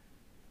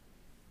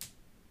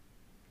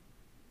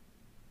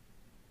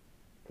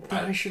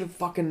 Then I should have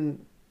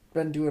fucking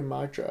been doing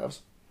mock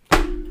drafts.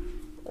 You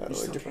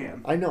still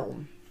can. I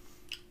know.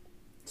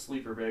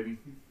 Sleeper baby.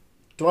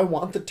 Do I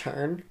want the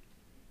turn?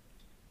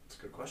 That's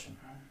a good question.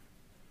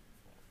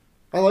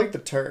 I like the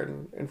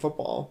turn in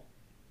football.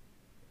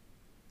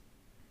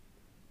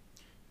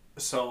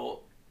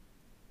 So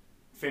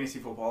fantasy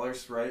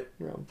footballers, right?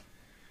 Yeah.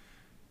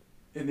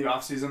 In the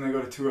off season, they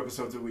go to 2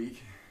 episodes a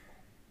week.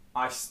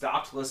 I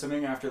stopped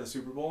listening after the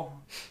Super Bowl.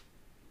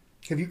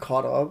 Have you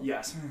caught up?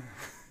 Yes,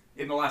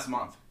 in the last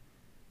month.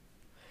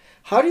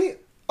 How do you...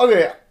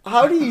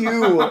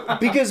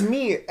 Because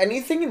me,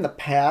 anything in the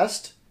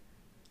past,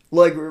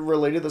 like,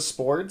 related to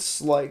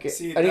sports, like,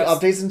 See, any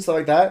updates and stuff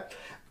like that,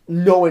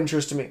 no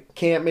interest to me.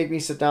 Can't make me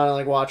sit down and,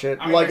 like, watch it.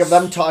 I mean, like, if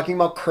them talking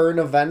about current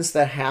events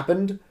that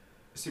happened...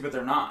 See, but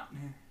they're not.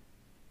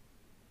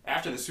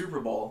 After the Super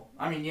Bowl,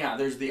 I mean, yeah,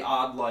 there's the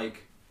odd,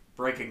 like,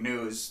 breaking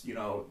news, you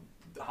know,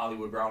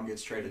 Hollywood Brown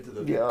gets traded to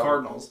the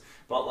Cardinals.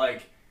 But,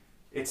 like,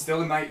 it's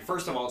still nice.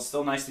 First of all, it's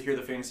still nice to hear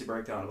the fantasy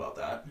breakdown about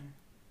that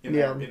in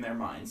their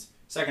minds.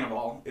 Second of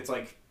all, it's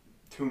like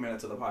 2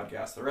 minutes of the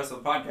podcast. The rest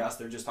of the podcast,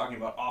 they're just talking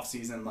about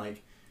off-season,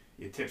 like,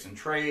 tips and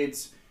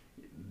trades.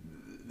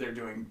 They're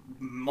doing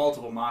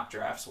multiple mock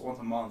drafts once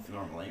a month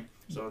normally.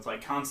 So it's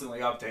like constantly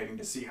updating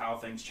to see how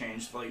things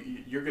change. Like,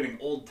 you're getting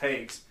old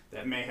takes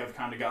that may have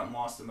kind of gotten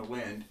lost in the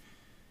wind.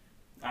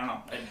 I don't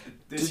know.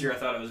 This year I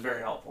thought it was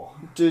very helpful.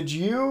 Did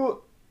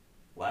you...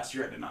 Last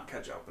year I did not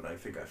catch up, but I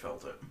think I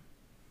felt it.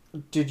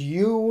 Did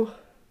you...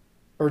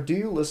 Or do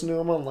you listen to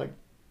them on, like,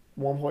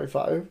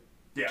 1.5?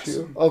 Yes.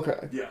 2?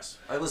 Okay. Yes.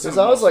 I listen. Because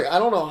I was like, I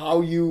don't know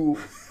how you...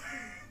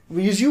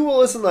 Because you will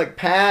listen to, like,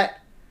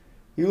 Pat,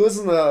 you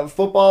listen to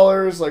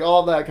footballers, like,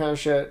 all that kind of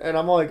shit. And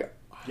I'm like...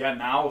 Yeah,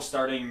 now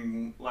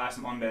starting last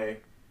Monday,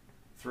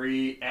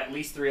 at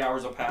least 3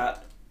 hours of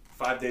Pat,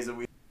 5 days a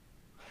week.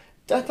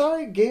 I thought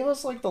it gave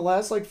us, like, the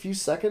last, like, few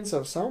seconds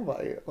of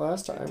soundbite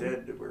last time.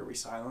 It did. Were we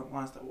silent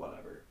last time?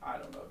 Whatever. I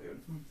don't know,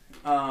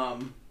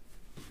 dude.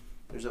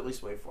 There's at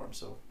least waveform,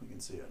 so we can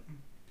see it.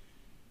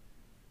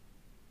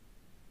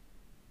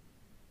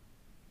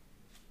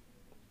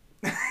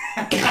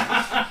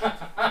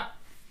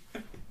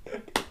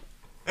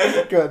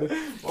 Good.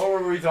 What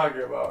were we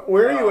talking about?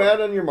 Where are you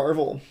at on your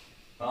Marvel?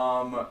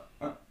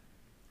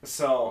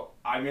 So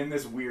I'm in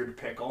this weird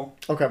pickle.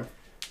 Okay.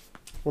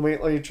 Let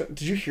me try.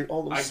 Did you hear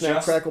all those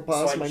snap, crackle,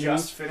 pause? I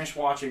just finished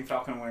watching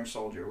Falcon and Winter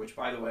Soldier, which,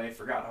 by the way, I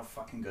forgot how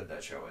fucking good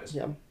that show is.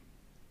 Yeah.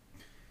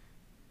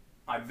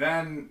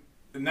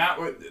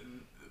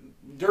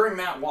 During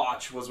that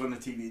watch was when the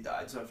TV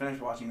died, so I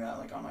finished watching that,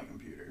 like, on my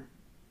computer.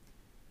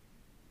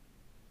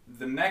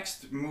 The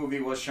next movie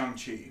was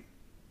Shang-Chi,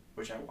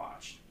 which I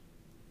watched.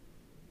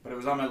 But it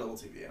was on my little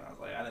TV, and I was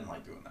like, I didn't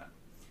like doing that.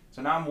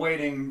 So now I'm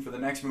waiting for the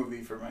next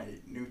movie for my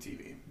new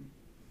TV.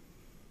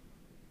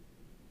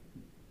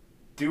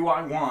 Do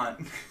I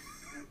want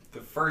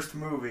the first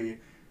movie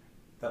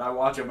that I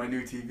watch on my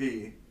new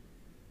TV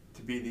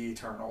to be The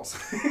Eternals?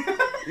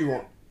 Do you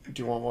want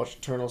to watch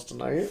Eternals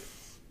tonight?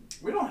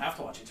 We don't have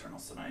to watch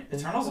Eternals tonight.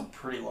 Eternals is a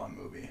pretty long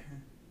movie.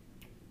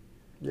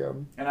 Yeah.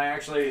 And I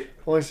actually...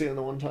 Only seen it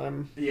the one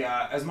time.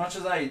 Yeah, as much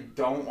as I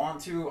don't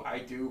want to, I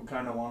do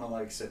kind of want to,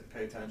 like, sit and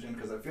pay attention,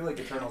 because I feel like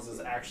Eternals is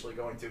actually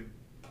going to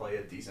play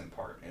a decent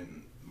part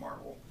in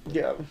Marvel.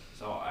 Yeah.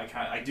 So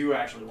I do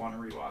actually want to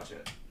rewatch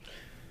it.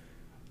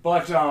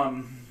 But,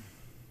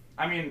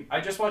 I mean, I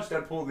just watched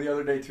Deadpool the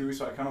other day, too,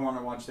 so I kind of want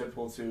to watch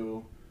Deadpool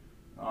 2.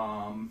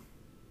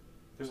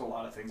 There's a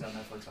lot of things on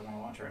Netflix I want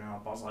to watch right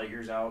now. Buzz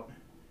Lightyear's out.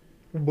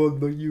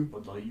 Bud Lightyear.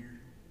 What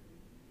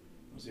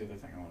was the other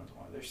thing I wanted to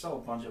watch? There's still a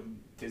bunch of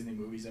Disney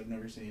movies I've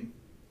never seen.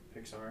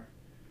 Pixar.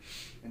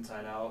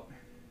 Inside Out.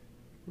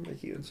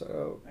 Make you Inside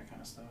Out. That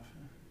kind of stuff.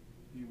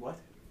 You what?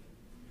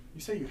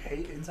 You say you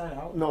hate Inside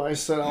Out? No, I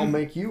said I'll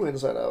make you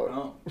Inside Out.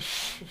 Oh.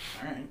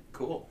 Alright,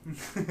 cool.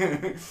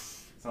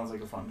 Sounds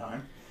like a fun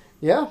time.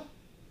 Yeah.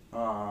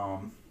 Yeah,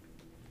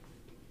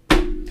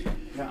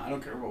 I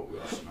don't care what we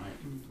watch tonight.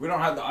 We don't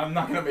have I'm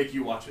not going to make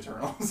you watch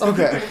Eternals.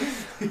 Okay.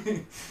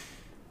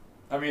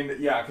 I mean,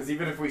 yeah, because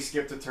even if we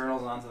skipped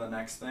Eternals onto the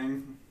next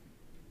thing,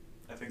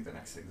 I think the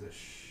next thing's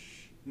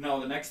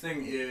No, the next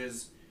thing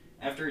is,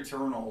 after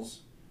Eternals,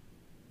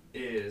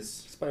 is...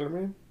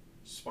 Spider-Man?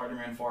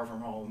 Spider-Man Far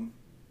From Home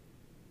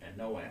and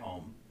No Way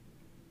Home.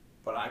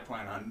 But I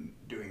plan on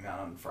doing that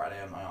on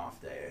Friday on my off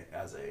day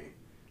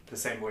the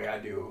same way I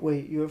do...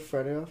 Wait, you have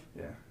Friday off?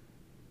 Yeah.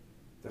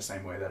 The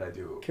same way that I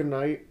do... Good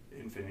night.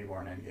 Infinity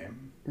War and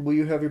Endgame. Will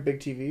you have your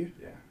big TV?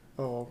 Yeah.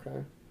 Oh,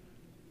 okay.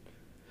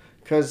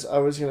 Because I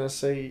was going to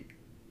say...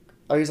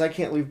 I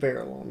can't leave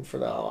Bear alone for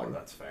that long. Oh,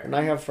 that's fair. And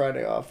I have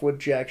Friday off with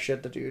jack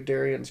shit to do.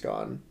 Darian's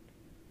gone.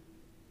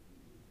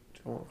 Do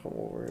you want to come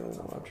over and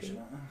watch it?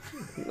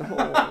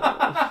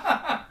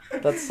 No.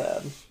 That's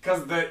sad.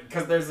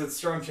 Because there's a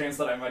strong chance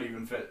that I might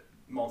even fit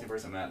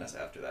Multiverse of Madness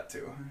after that,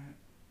 too.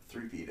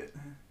 3-peat it.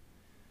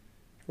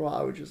 Well,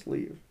 I would just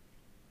leave.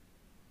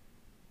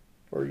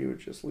 Or you would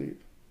just leave.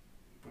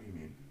 What do you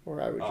mean?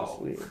 Or I would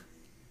just leave.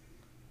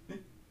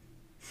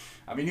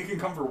 I mean, you can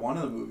come for one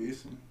of the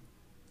movies.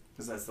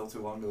 Is that still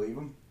too long to leave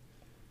them?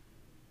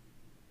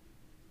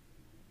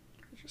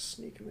 Just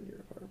sneak them in your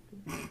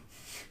apartment.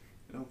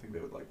 I don't think they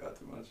would like that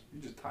too much.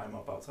 You just tie them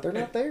up outside. They're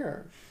not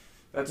there.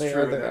 That's they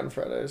true. They are there on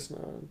Fridays.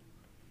 No.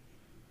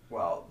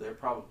 Well, they're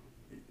probably...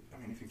 I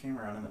mean, if you came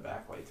around in the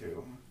back way,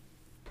 too.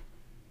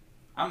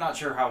 I'm not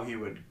sure how he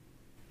would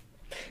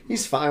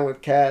He's fine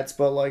with cats,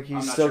 but like I'm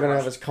he's not still sure gonna how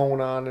have his cone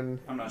on and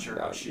I'm not sure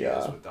how she yeah.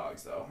 is with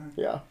dogs, though.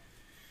 yeah.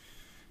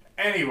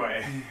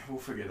 Anyway, we'll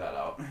figure that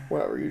out.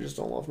 Whatever. You just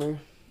don't love me.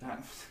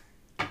 That-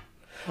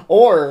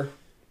 Or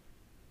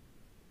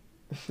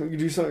we could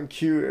do something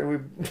cute and we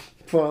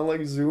put on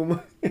like Zoom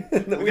and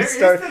then we there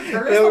start.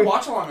 there and is the we-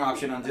 watch along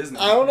option on Disney.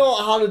 I don't know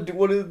how to do.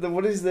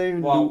 What is they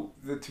even Well,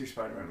 the 2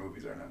 Spider-Man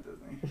movies aren't on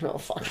Disney. do? No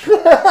fuck.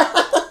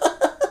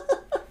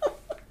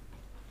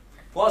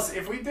 Plus,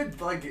 if we did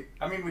like,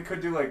 I mean, we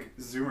could do like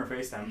Zoom or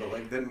FaceTime, but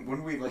like then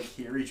wouldn't we like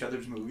hear each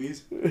other's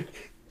movies?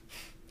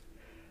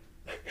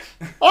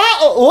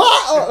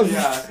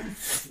 Yeah,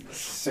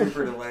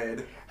 super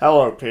delayed.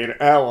 Hello, Peter.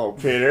 Hello,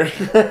 Peter.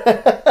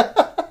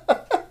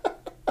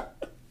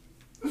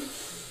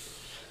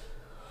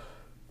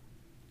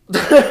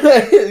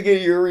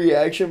 Get your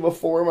reaction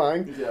before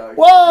mine. Yeah.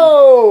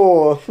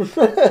 Whoa!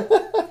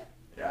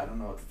 Yeah, I don't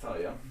know what to tell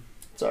you.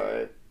 It's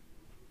alright.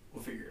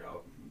 We'll figure it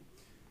out.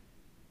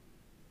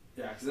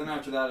 Yeah, because then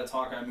after that, it's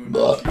Hawkeye, Moon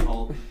Knight,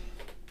 She-Hulk,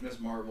 Miss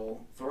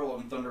Marvel, Thor: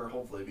 Love and Thunder.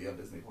 Hopefully, be on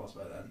Disney Plus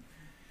by then.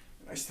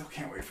 And I still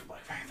can't wait for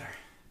Black Panther.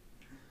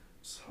 I'm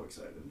so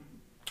excited.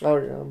 Oh,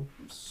 yeah. I'm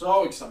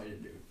so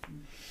excited, dude.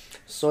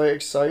 Soy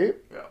excited.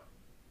 Yeah.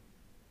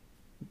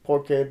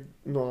 Porque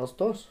no los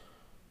dos.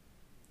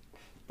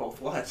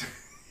 Both what?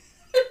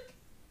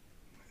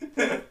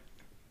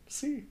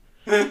 Sí.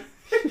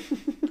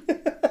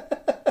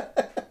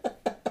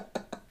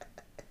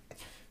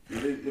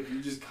 If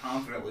you just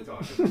confidently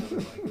talk in another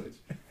language,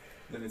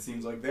 then it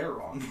seems like they're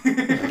wrong.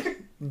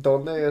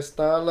 ¿Dónde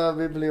está la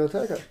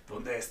biblioteca?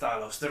 ¿Dónde están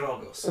los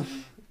drogos?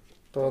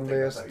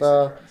 ¿Dónde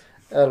está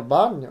el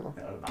baño?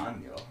 El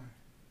baño.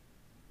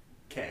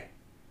 ¿Qué?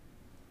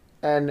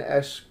 En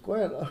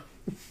escuela.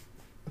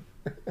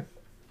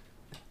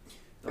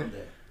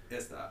 ¿Dónde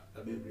está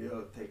la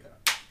biblioteca?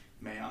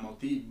 Me llamo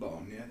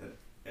T-Bone.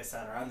 Esa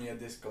araña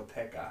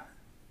discoteca.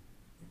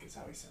 I think it's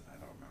how he said that. I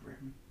don't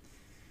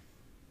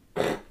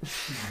remember.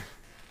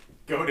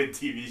 Go to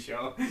TV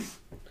show.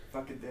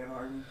 Fucking Dan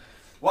Harmon.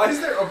 Why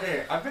is there...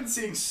 Okay, I've been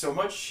seeing so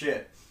much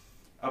shit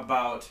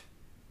about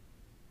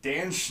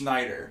Dan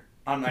Schneider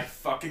on my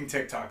fucking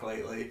TikTok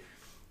lately.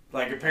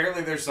 Like,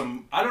 apparently there's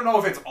some... I don't know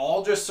if it's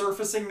all just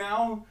surfacing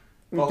now.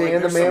 But Dan, like, the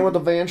there's man some- with the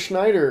Van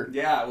Schneider.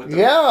 Yeah, with the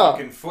Yeah.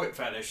 fucking foot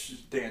fetish,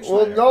 Dan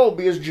Well, Schneider. no,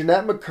 because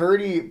Jeanette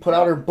McCurdy put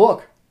out her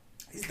book.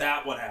 Is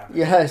that what happened?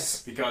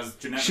 Yes. Because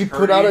Jeanette She McCurdy...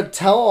 put out a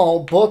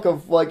tell-all book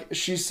of, like,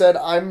 she said,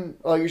 I'm,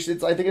 like, I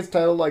think it's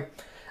titled, like,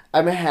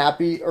 I'm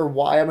happy, or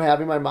why I'm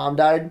happy my mom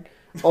died,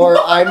 or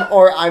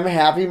I'm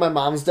happy my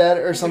mom's dead,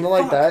 or something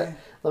like fuck. that.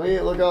 Let me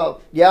look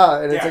up. Yeah,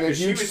 and it's Yeah, like a 'cause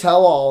she huge was-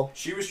 tell-all.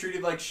 She was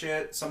treated like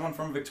shit. Someone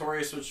from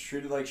Victorious was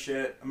treated like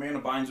shit. Amanda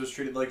Bynes was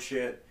treated like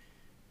shit.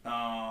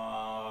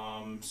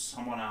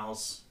 Someone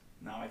else.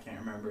 Now I can't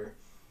remember.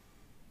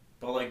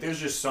 But like, there's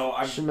just so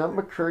Jeanette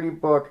McCurdy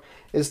book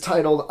is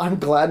titled, I'm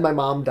Glad My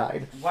Mom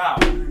Died. wow.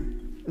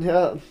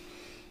 Yeah.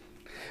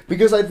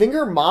 Because I think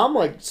her mom,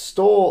 like,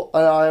 stole...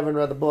 I haven't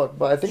read the book,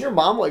 but I think her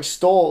mom, like,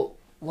 stole,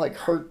 like,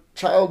 her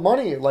child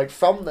money, like,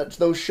 from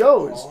those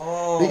shows.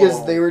 Oh.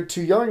 Because they were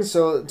too young,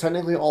 so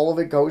technically all of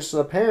it goes to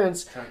the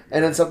parents,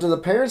 and it's up to the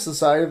parents to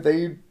decide if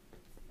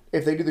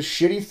they do the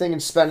shitty thing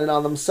and spend it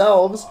on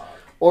themselves,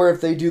 or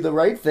if they do the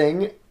right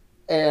thing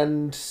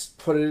and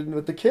put it in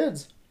with the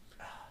kids.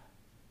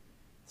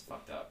 It's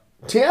fucked up.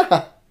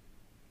 Yeah.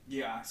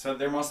 Yeah, so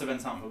there must have been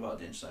something about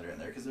Dan Schneider in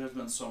there because there's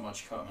been so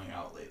much coming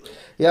out lately.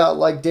 Yeah,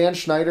 like Dan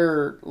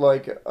Schneider,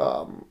 like,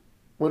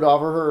 would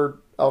offer her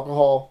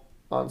alcohol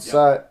on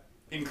set.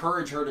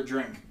 Encourage her to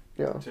drink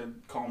Yeah. to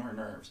calm her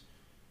nerves,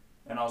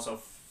 and also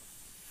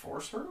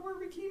force her to wear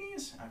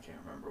bikinis. I can't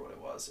remember what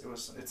it was.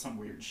 It's some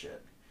weird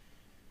shit.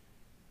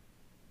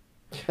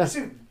 He's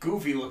a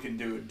goofy looking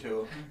dude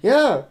too.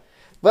 Yeah.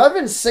 But I've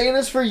been saying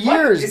this for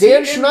years. Is he Dan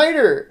in-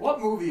 Schneider. What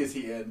movie is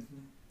he in?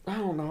 I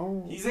don't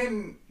know. He's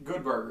in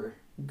Good Burger.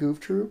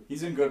 Goof Troop?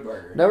 He's in Good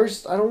Burger.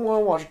 I don't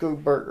want to watch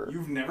Good Burger.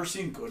 You've never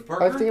seen Good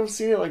Burger? I think I've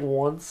seen it like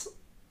once,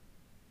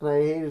 and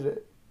I hated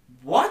it.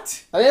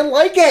 What? I didn't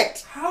like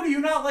it! How do you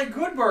not like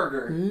Good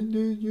Burger?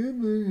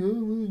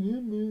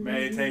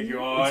 May I take your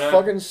order? It's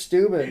fucking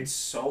stupid. It's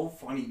so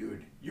funny,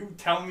 dude. You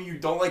tell me you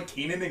don't like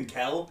Kenan and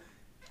Kel?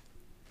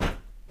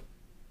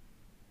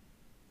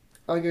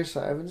 Like I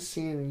said, I haven't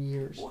seen it in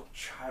years. What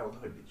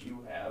childhood did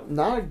you have?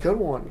 Not a good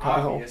one,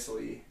 Kyle.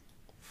 Obviously.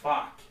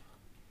 Fuck.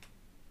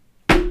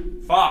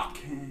 Fuck.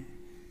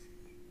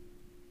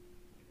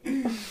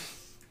 Amanda,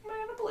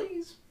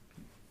 please.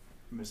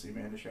 Miss the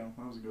Amanda show.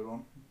 That was a good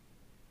one.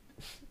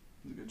 It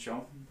was a good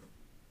show.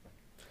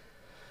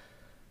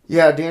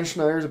 Yeah, Dan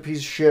Schneider's a piece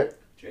of shit.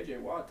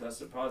 JJ Watt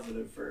tested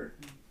positive for...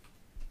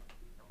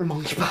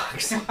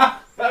 Monkeypox.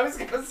 I was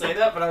gonna say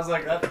that, but I was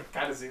like, that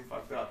kind of seemed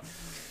fucked up.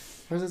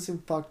 Why does it seem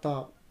fucked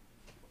up?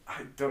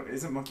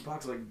 Isn't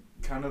monkeypox like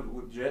kind of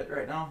legit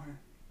right now?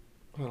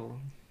 I don't know.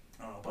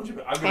 I don't know, a bunch of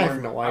I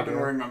have no I've been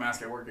idea. wearing my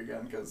mask at work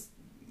again because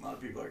a lot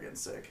of people are getting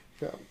sick.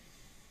 Yeah.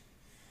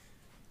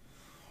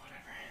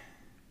 Whatever.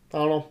 I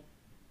don't know.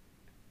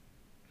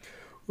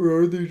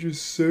 Or are they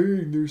just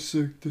saying they're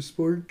sick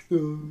despite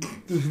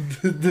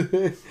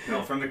the...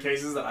 No, from the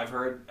cases that I've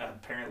heard,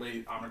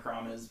 apparently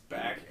Omicron is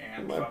back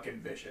and fucking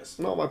vicious.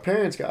 No, my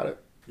parents got it.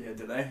 Yeah,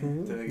 did they?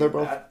 Mm-hmm. Did they They're get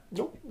both... that?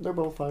 Nope, they're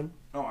both fine.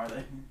 Oh, are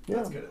they? Yeah.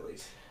 That's good at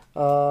least.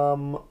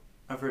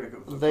 I've heard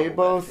it goes. They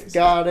both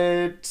got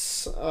it.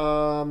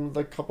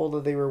 The couple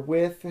that they were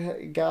with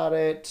got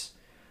it.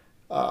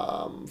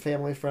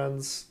 Family,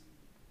 friends,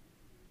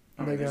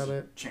 they got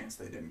it. Chance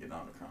they didn't get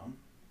Omicron.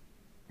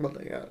 Well,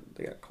 they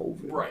got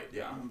COVID. Right.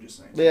 Yeah, I'm just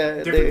saying.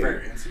 Yeah, different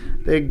variants.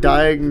 They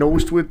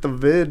diagnosed with the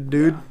vid,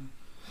 dude.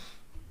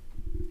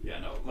 Yeah.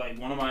 No, like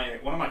one of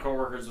my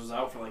coworkers was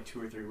out for like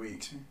 2 or 3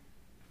 weeks,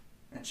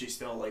 and she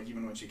still like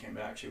even when she came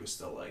back, she was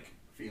still like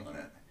feeling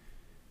it.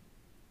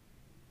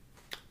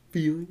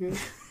 Feeling it.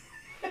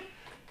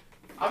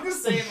 I'm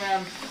just saying,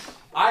 man.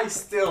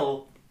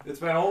 It's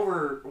been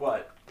over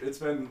what? It's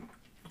been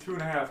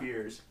 2.5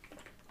 years.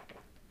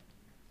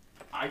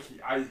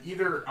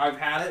 Either I've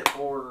had it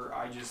or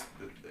I just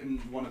am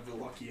one of the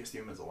luckiest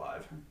humans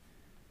alive.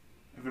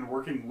 I've been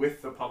working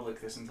with the public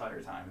this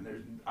entire time,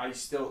 and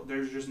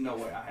there's just no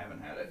way I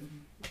haven't had it.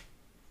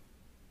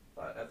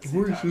 But at the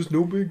same time, it's just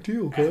no big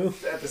deal, Kyle.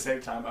 At the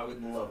same time, I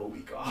would love a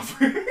week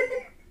off.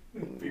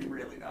 It'd be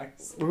really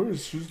nice. Oh,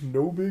 it's just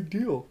no big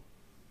deal.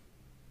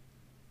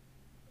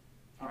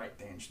 All right,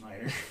 Dan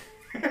Schneider.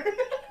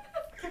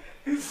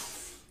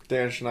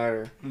 Dan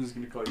Schneider. I'm just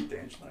gonna call you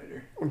Dan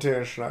Schneider.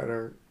 Dan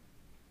Schneider.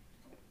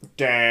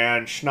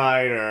 Dan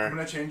Schneider. I'm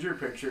gonna change your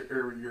picture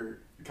or your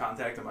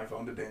contact on my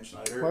phone to Dan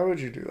Schneider. Why would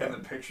you do that? And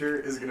the picture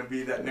is gonna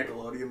be that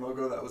Nickelodeon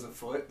logo that was a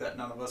foot that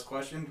none of us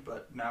questioned,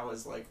 but now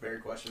is like very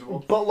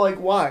questionable. But like,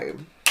 why?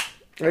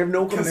 I have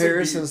no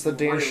comparisons to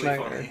Dan really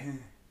Schneider. Funny.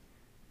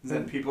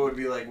 Then people would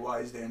be like, "Why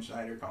is Dan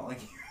Schneider calling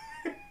you?"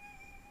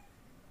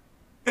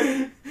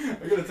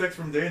 I got a text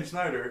from Dan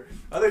Schneider.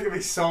 I think it'd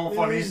be so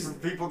funny for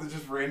people to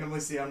just randomly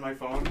see on my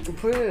phone.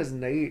 Put it as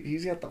Nate.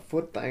 He's got the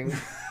foot thing.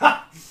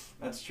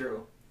 That's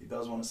true. He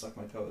does want to suck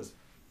my toes.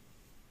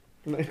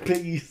 My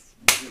piggies.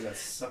 The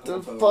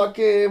The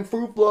fucking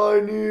fruit fly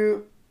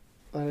knew.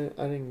 I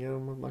didn't get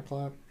him with my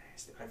clap.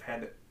 I've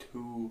had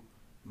 2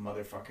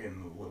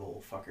 motherfucking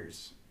little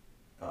fuckers,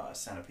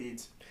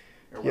 centipedes.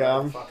 Or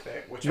whatever the fuck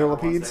they, whichever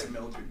Millipedes?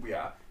 millipede.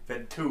 Yeah, I've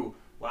had 2.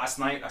 Last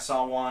night I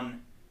saw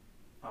one.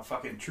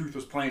 Fucking Truth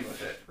was playing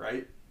with it,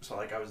 right? So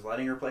like I was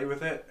letting her play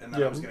with it, and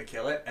then I was gonna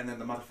kill it, and then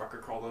the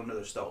motherfucker crawled under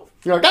the stove.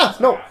 You're like, ah,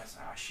 no.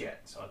 Shit.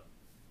 So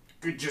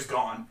it just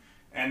gone.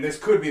 And this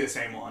could be the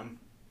same one,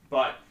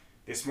 but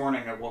this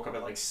morning I woke up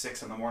at like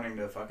 6 in the morning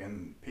to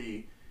fucking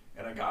pee,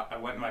 and I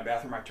went in my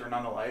bathroom. I turned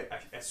on the light.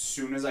 As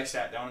soon as I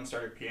sat down and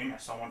started peeing, I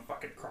saw one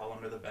fucking crawl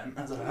under the vent.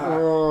 I was like, I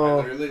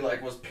literally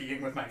like was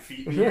peeing with my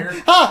feet in the air.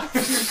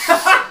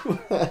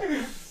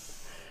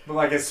 But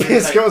like as soon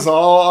as This goes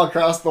all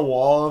across the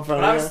wall in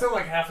front but of I was you. still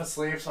like half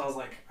asleep, so I was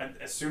like,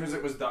 as soon as I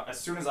was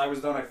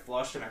done, I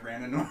flushed and I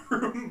ran into my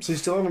room. So you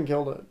still haven't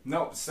killed it.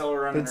 No, it's still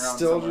running It's around.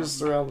 still somewhere.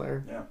 just around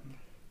there. Yeah.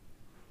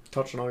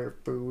 Touching all your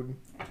food.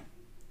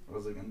 What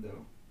was I gonna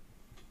do?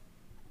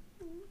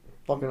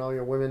 Fucking all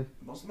your women.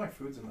 Most of my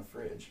food's in the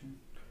fridge.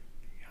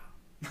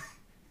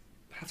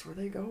 That's where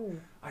they go.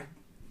 I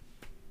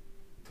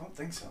don't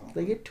think so.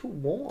 They get too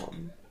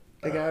warm.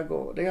 They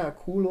gotta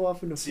cool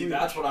off in the See, fridge.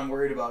 that's what I'm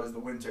worried about is the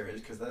winter,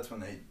 is because that's when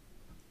they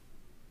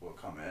will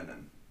come in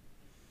and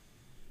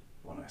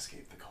want to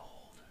escape the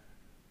cold.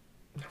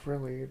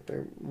 Really,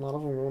 a lot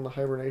of them go into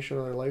hibernation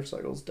or their life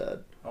cycle's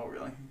dead. Oh,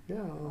 really? Yeah.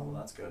 Oh,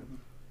 that's good.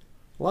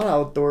 A lot of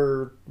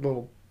outdoor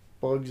little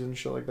bugs and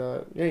shit like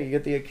that. Yeah, you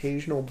get the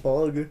occasional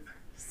bug.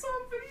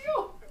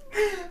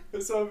 I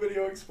saw a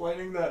video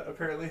explaining that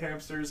apparently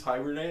hamsters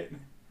hibernate,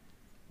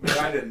 which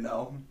I didn't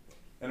know.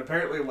 And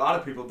apparently a lot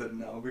of people didn't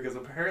know, because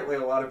apparently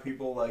a lot of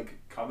people like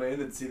come in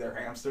and see their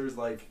hamsters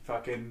like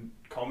fucking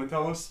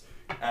comatose,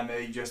 and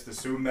they just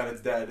assume that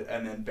it's dead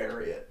and then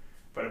bury it.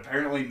 But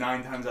apparently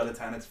 9 times out of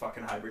 10 it's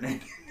fucking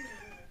hibernating.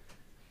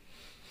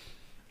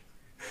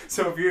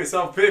 So if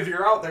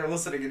you're out there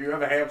listening and you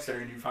have a hamster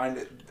and you find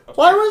it,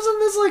 Why wasn't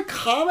this like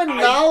common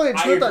knowledge?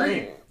 I What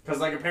agree. Because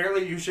like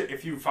apparently you should,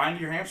 if you find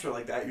your hamster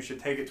like that, you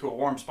should take it to a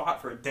warm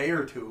spot for a day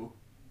or 2,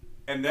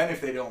 and then if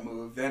they don't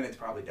move, then it's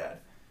probably dead.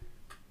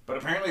 But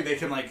apparently they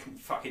can like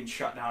fucking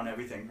shut down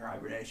everything for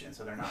hibernation,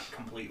 so they're not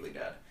completely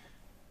dead.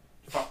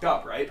 Fucked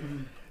up, right?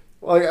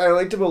 Well, I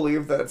like to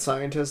believe that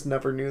scientists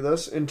never knew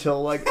this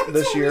until like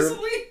this year,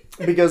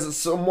 because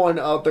someone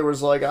out there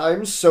was like,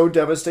 "I'm so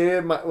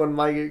devastated when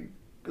my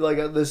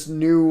this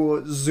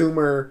new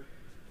Zoomer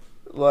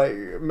like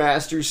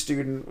master's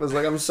student was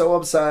like, I'm so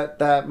upset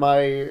that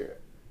my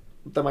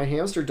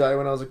hamster died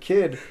when I was a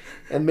kid,"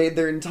 and made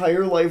their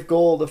entire life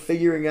goal to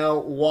figuring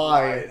out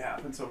why it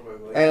happened so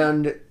quickly.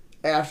 And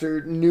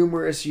after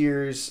numerous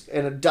years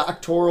and a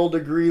doctoral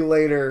degree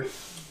later,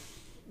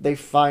 they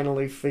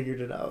finally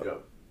figured it out.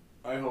 Yep.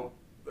 I hope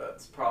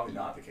that's probably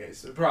not the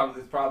case. It's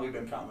probably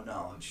been common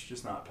knowledge,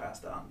 just not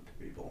passed on to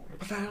people.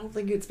 But I don't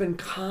think it's been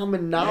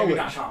common knowledge. Maybe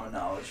not common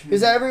knowledge.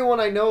 Because everyone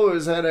I know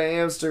has had a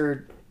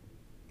hamster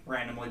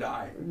randomly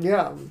die.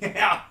 Yeah.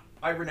 Yeah.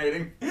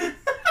 Hibernating. Isn't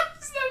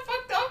that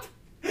fucked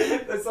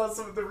I saw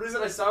the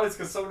reason I saw it is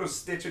because someone was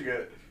stitching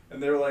it,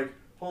 and they were like,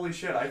 "Holy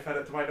shit! I fed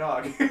it to my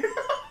dog."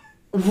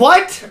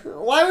 What?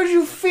 Why would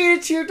you feed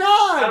it to your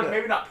dog?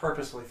 Maybe not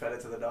purposely fed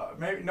it to the dog.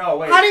 Maybe no.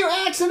 Wait. How do you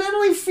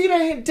accidentally feed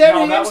a dead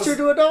No, that hamster was-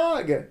 to a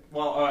dog?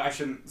 Well, I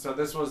shouldn't. So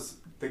this was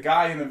the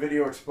guy in the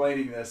video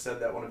explaining this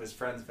said that one of his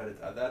friends fed it.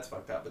 That's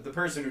fucked up. But the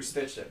person who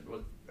stitched it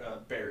was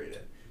buried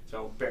it.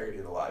 So buried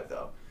it alive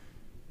though.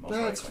 Most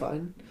That's likely.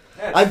 fine.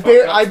 Yeah, it's I fucked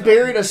up I stuff.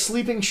 buried a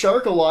sleeping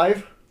shark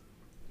alive.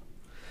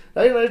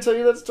 Didn't I tell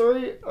you that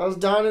story? I was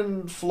down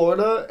in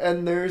Florida,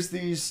 and there's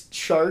these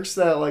sharks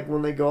that, like,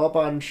 when they go up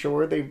on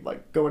shore, they,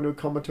 like, go into a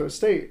comatose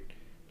state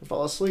and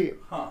fall asleep.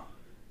 Huh?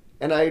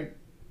 And I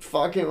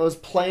fucking was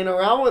playing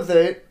around with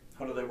it.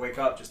 How do they wake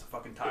up? Just a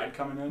fucking tide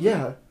coming in?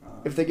 Yeah. Uh,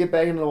 If they get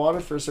back into the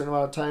water for a certain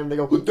amount of time, they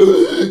go,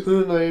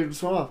 and they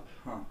swim off.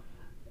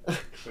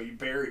 So you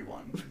buried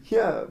one.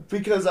 Yeah,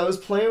 because I was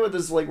playing with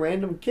this, like,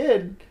 random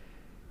kid,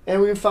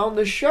 and we found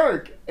this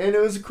shark, and it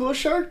was a cool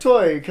shark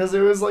toy, because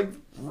it was, like,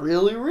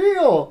 really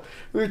real.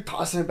 We were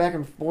tossing it back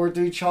and forth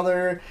to each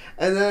other,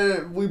 and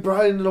then we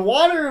brought it into the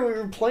water, and we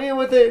were playing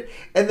with it,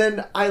 and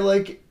then I,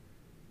 like,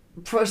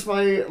 pressed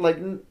my,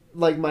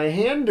 like my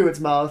hand to its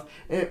mouth,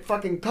 and it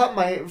fucking cut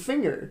my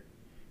finger.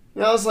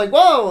 And I was like,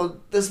 whoa,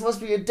 this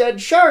must be a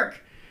dead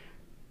shark.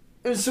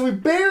 And so we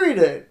buried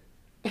it.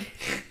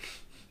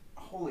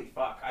 Holy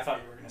fuck. I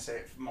thought you were going to say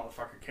if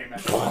motherfucker came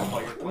at you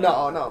while you were playing.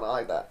 No, not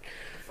like that.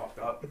 Fucked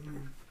up.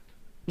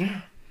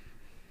 Yeah.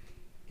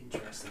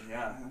 Interesting,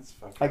 yeah. That's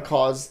fucked I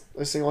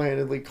up.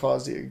 single-handedly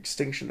caused the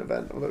extinction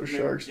event of those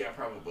Maybe- sharks. Yeah,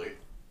 probably.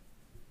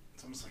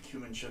 It's almost like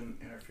humans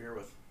shouldn't interfere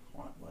with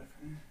wildlife.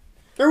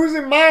 It was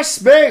in my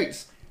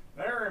space.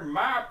 They're in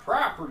my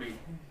property.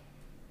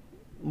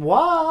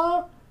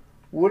 Why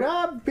would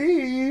I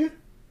be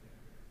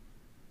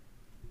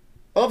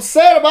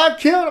upset about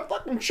killing a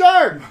fucking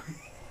shark?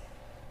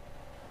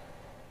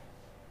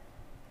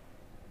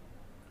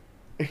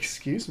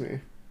 Excuse me.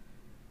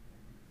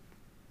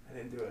 I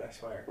didn't do it, I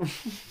swear.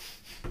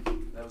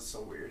 That was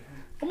so weird.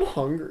 I'm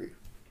hungry.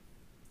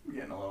 I'm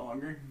getting a little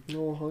hungry.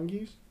 No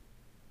hungies?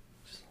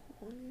 Just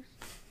a little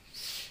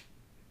hungies?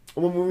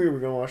 What movie are we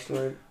gonna watch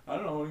tonight? I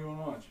don't know, what do you want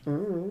to watch? I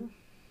don't know.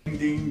 Ding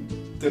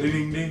ding,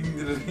 da-ding ding,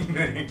 da-ding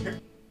ding.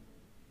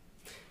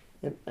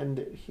 And end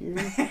it here.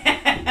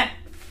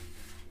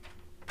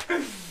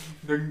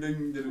 Ding ding,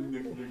 da-ding ding,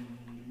 ding ding,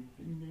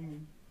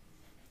 ding.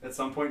 At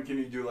some point, can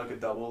you do like a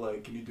double?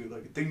 Like, can you do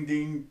like a ding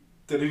ding,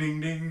 da-ding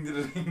ding,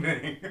 da-ding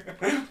ding?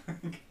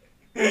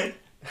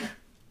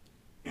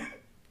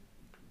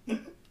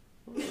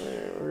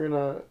 We're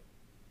gonna.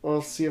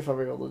 We'll see if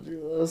I'm able to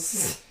do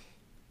this.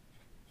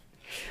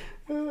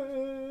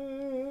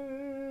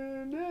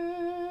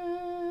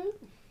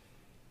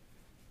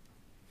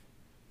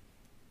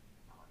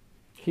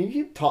 Can you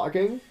keep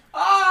talking?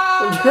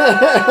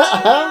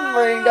 Ah! I'm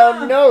writing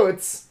down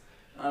notes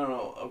I don't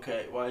know.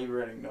 Okay, why are you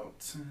writing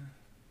notes?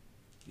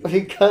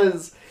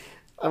 because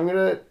I'm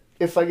gonna.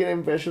 If I get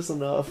ambitious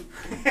enough,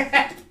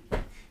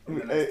 In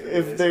the next 3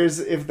 if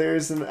days.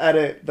 there's an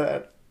edit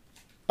that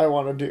I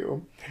want to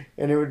do,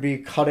 and it would be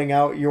cutting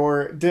out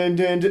your dun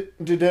dun dun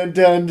dun dun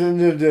dun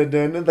dun dun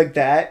dun like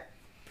that,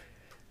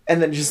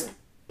 and then just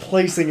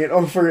placing it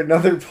over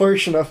another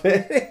portion of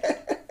it.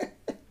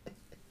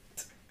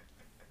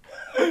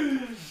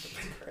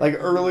 Like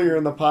earlier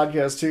in the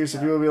podcast too, so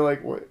people will be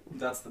like, "What?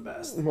 That's the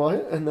best.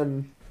 What?" And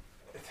then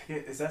I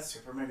think is that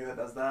Super Mega that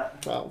does that?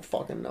 I don't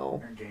fucking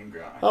know. Or Game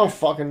Ground? I don't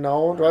fucking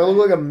know. Do I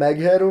look like a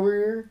meghead over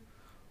here?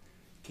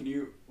 Can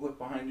you look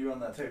behind you on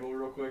that table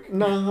real quick?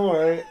 No, I'm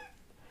alright.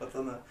 What's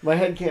on the? My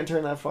head can't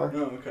turn that far.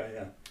 Oh, okay,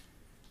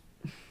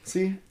 yeah.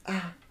 See?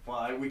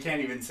 Well, we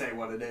can't even say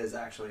what it is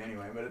actually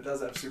anyway, but it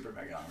does have Super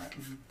Mega on it.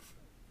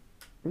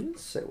 You can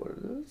say what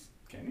it is.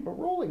 Can A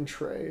rolling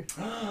tray.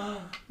 you?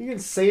 You can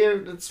say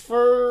it. It's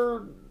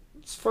for.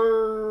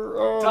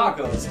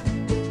 Tacos.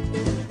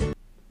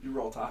 You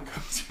roll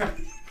tacos, right?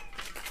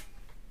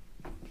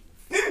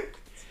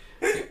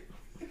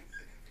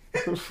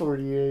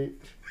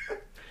 48.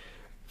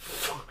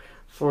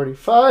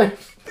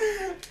 45.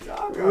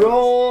 Tacos.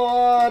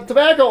 Roll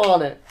tobacco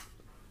on it.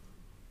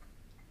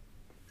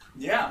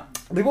 Yeah.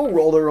 People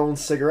roll their own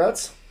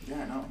cigarettes.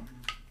 Yeah, I know.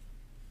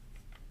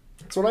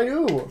 That's what I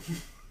do.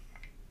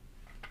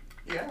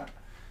 Yeah.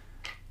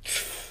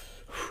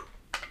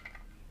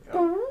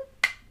 Yeah. You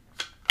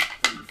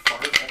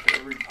fart after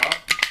every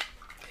puff.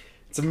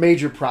 It's a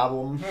major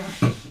problem.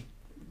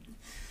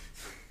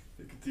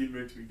 Nicotine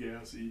makes me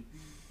gassy.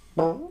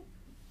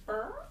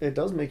 It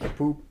does make you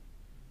poop.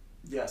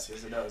 Yes,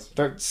 it does.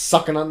 Start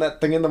sucking on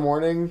that thing in the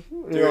morning.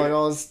 You're like,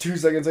 oh, it's 2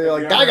 seconds. And you're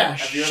like, Have you I ever- got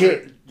have you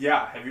shit. ever-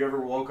 yeah, have you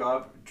ever woke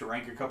up,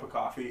 drank a cup of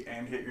coffee,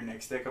 and hit your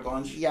nightstick a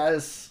bunch?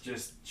 Yes.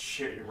 Just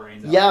shit your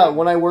brains out. Yeah,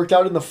 when I worked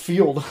out in the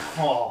field.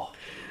 Oh,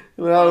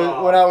 When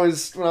I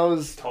was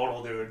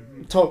total, dude.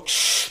 and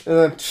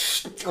then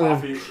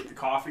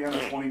Coffee on a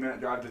 20-minute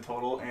drive to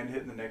Total and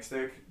hitting the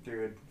nightstick,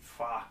 dude.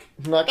 Fuck.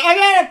 I'm like, I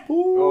got it.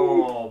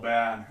 Oh,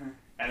 bad.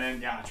 And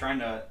then, yeah, trying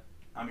to.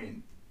 I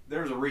mean,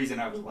 there was a reason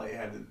I was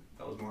lightheaded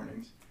those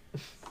mornings.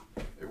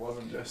 It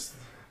wasn't just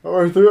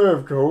Oh, I think I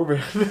have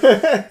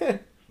COVID.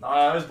 No,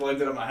 I always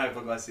blamed it on my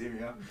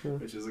hypoglycemia,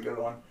 which is a good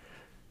one.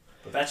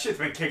 But that shit's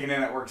been kicking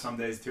in at work some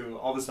days too.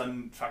 All of a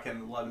sudden,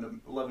 fucking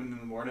 11 in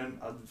the morning,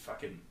 I'd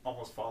fucking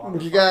almost fall on.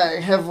 You gotta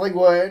have like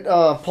what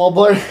Paul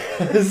Blart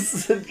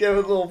has. Give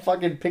it a little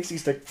fucking pixie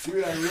stick.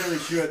 Dude, I really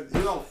should. You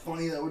know how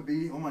funny that would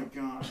be? Oh my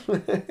god.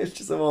 It's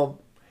just a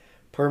little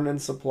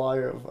permanent supply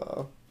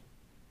of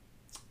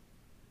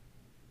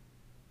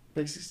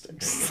pixie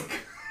sticks.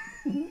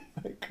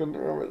 I couldn't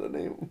remember the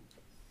name.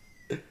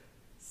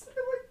 Said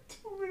it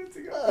like 2 minutes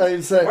ago. I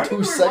said When 2 did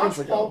we seconds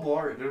watch ago. Paul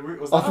Blart?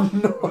 Was Up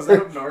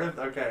that up north?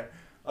 Okay.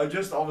 I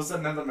just all of a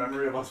sudden had the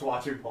memory of us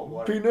watching Paul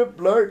Blart. Peanut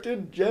Blart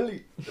and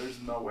jelly.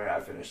 There's no way I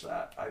finished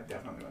that. I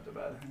definitely went to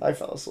bed. I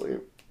fell asleep.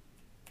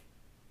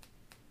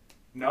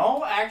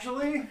 No,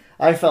 actually.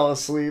 I fell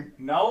asleep.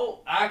 No,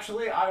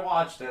 actually, I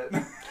watched it.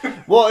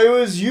 Well, it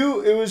was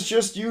you. It was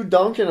just you,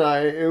 Dunk, and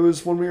I. It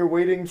was when we were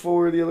waiting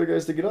for the other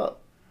guys to get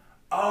up.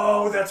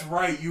 Oh, that's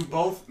right. You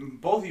both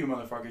of you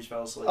motherfuckers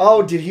fell asleep.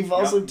 Oh, did he fall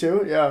Yep. asleep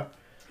too? Yeah.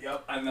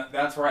 Yep, and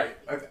that's right.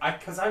 I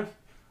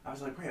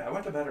was like, wait, I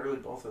went to bed early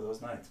both of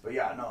those nights. But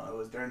yeah, no, it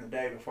was during the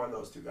day before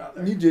those two got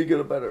there. You did get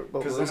a better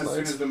both Because of then those as soon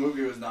nights. as the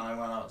movie was done, I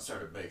went out and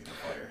started baking the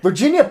fire.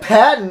 Virginia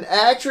Patton,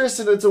 actress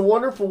in It's a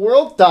Wonderful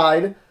World,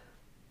 died.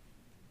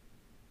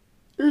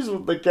 Here's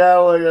what the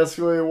Cadillac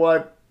Escalade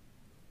wiped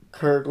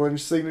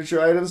Kirkland's signature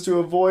items to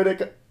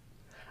avoid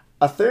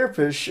a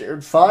therapist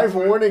shared 5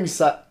 warning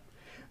signs.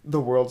 The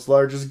world's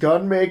largest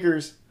gun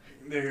makers.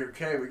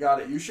 Okay, we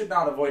got it. You should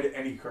not avoid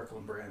any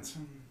Kirkland brands.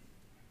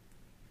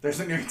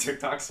 There's a new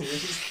TikTok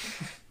series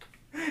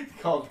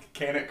called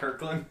Can It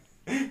Kirkland,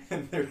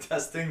 and they're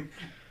testing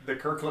the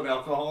Kirkland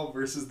alcohol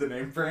versus the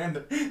name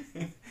brand,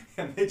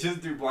 and they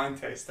just do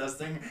blind taste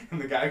testing, and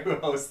the guy who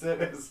hosts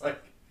it is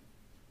like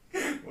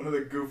one of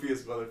the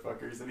goofiest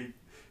motherfuckers, and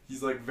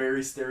he's like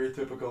very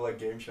stereotypical like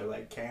game show,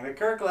 like Can It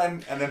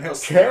Kirkland, and then he'll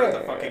stare at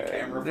the fucking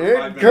camera for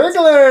 5 minutes.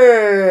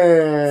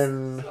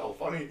 Kirkland! So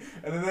funny.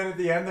 And then at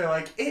the end they're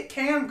like, it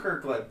can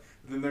Kirkland.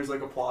 And then there's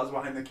like applause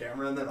behind the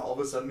camera, and then all of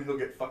a sudden he'll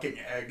get fucking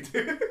egged.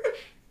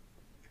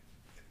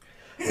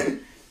 I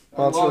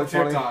Well, that's love really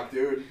funny. TikTok,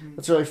 dude.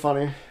 That's really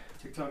funny.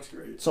 TikTok's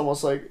great. It's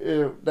almost like,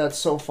 ew, that's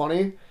so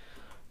funny.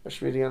 That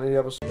should be the end of the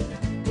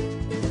episode.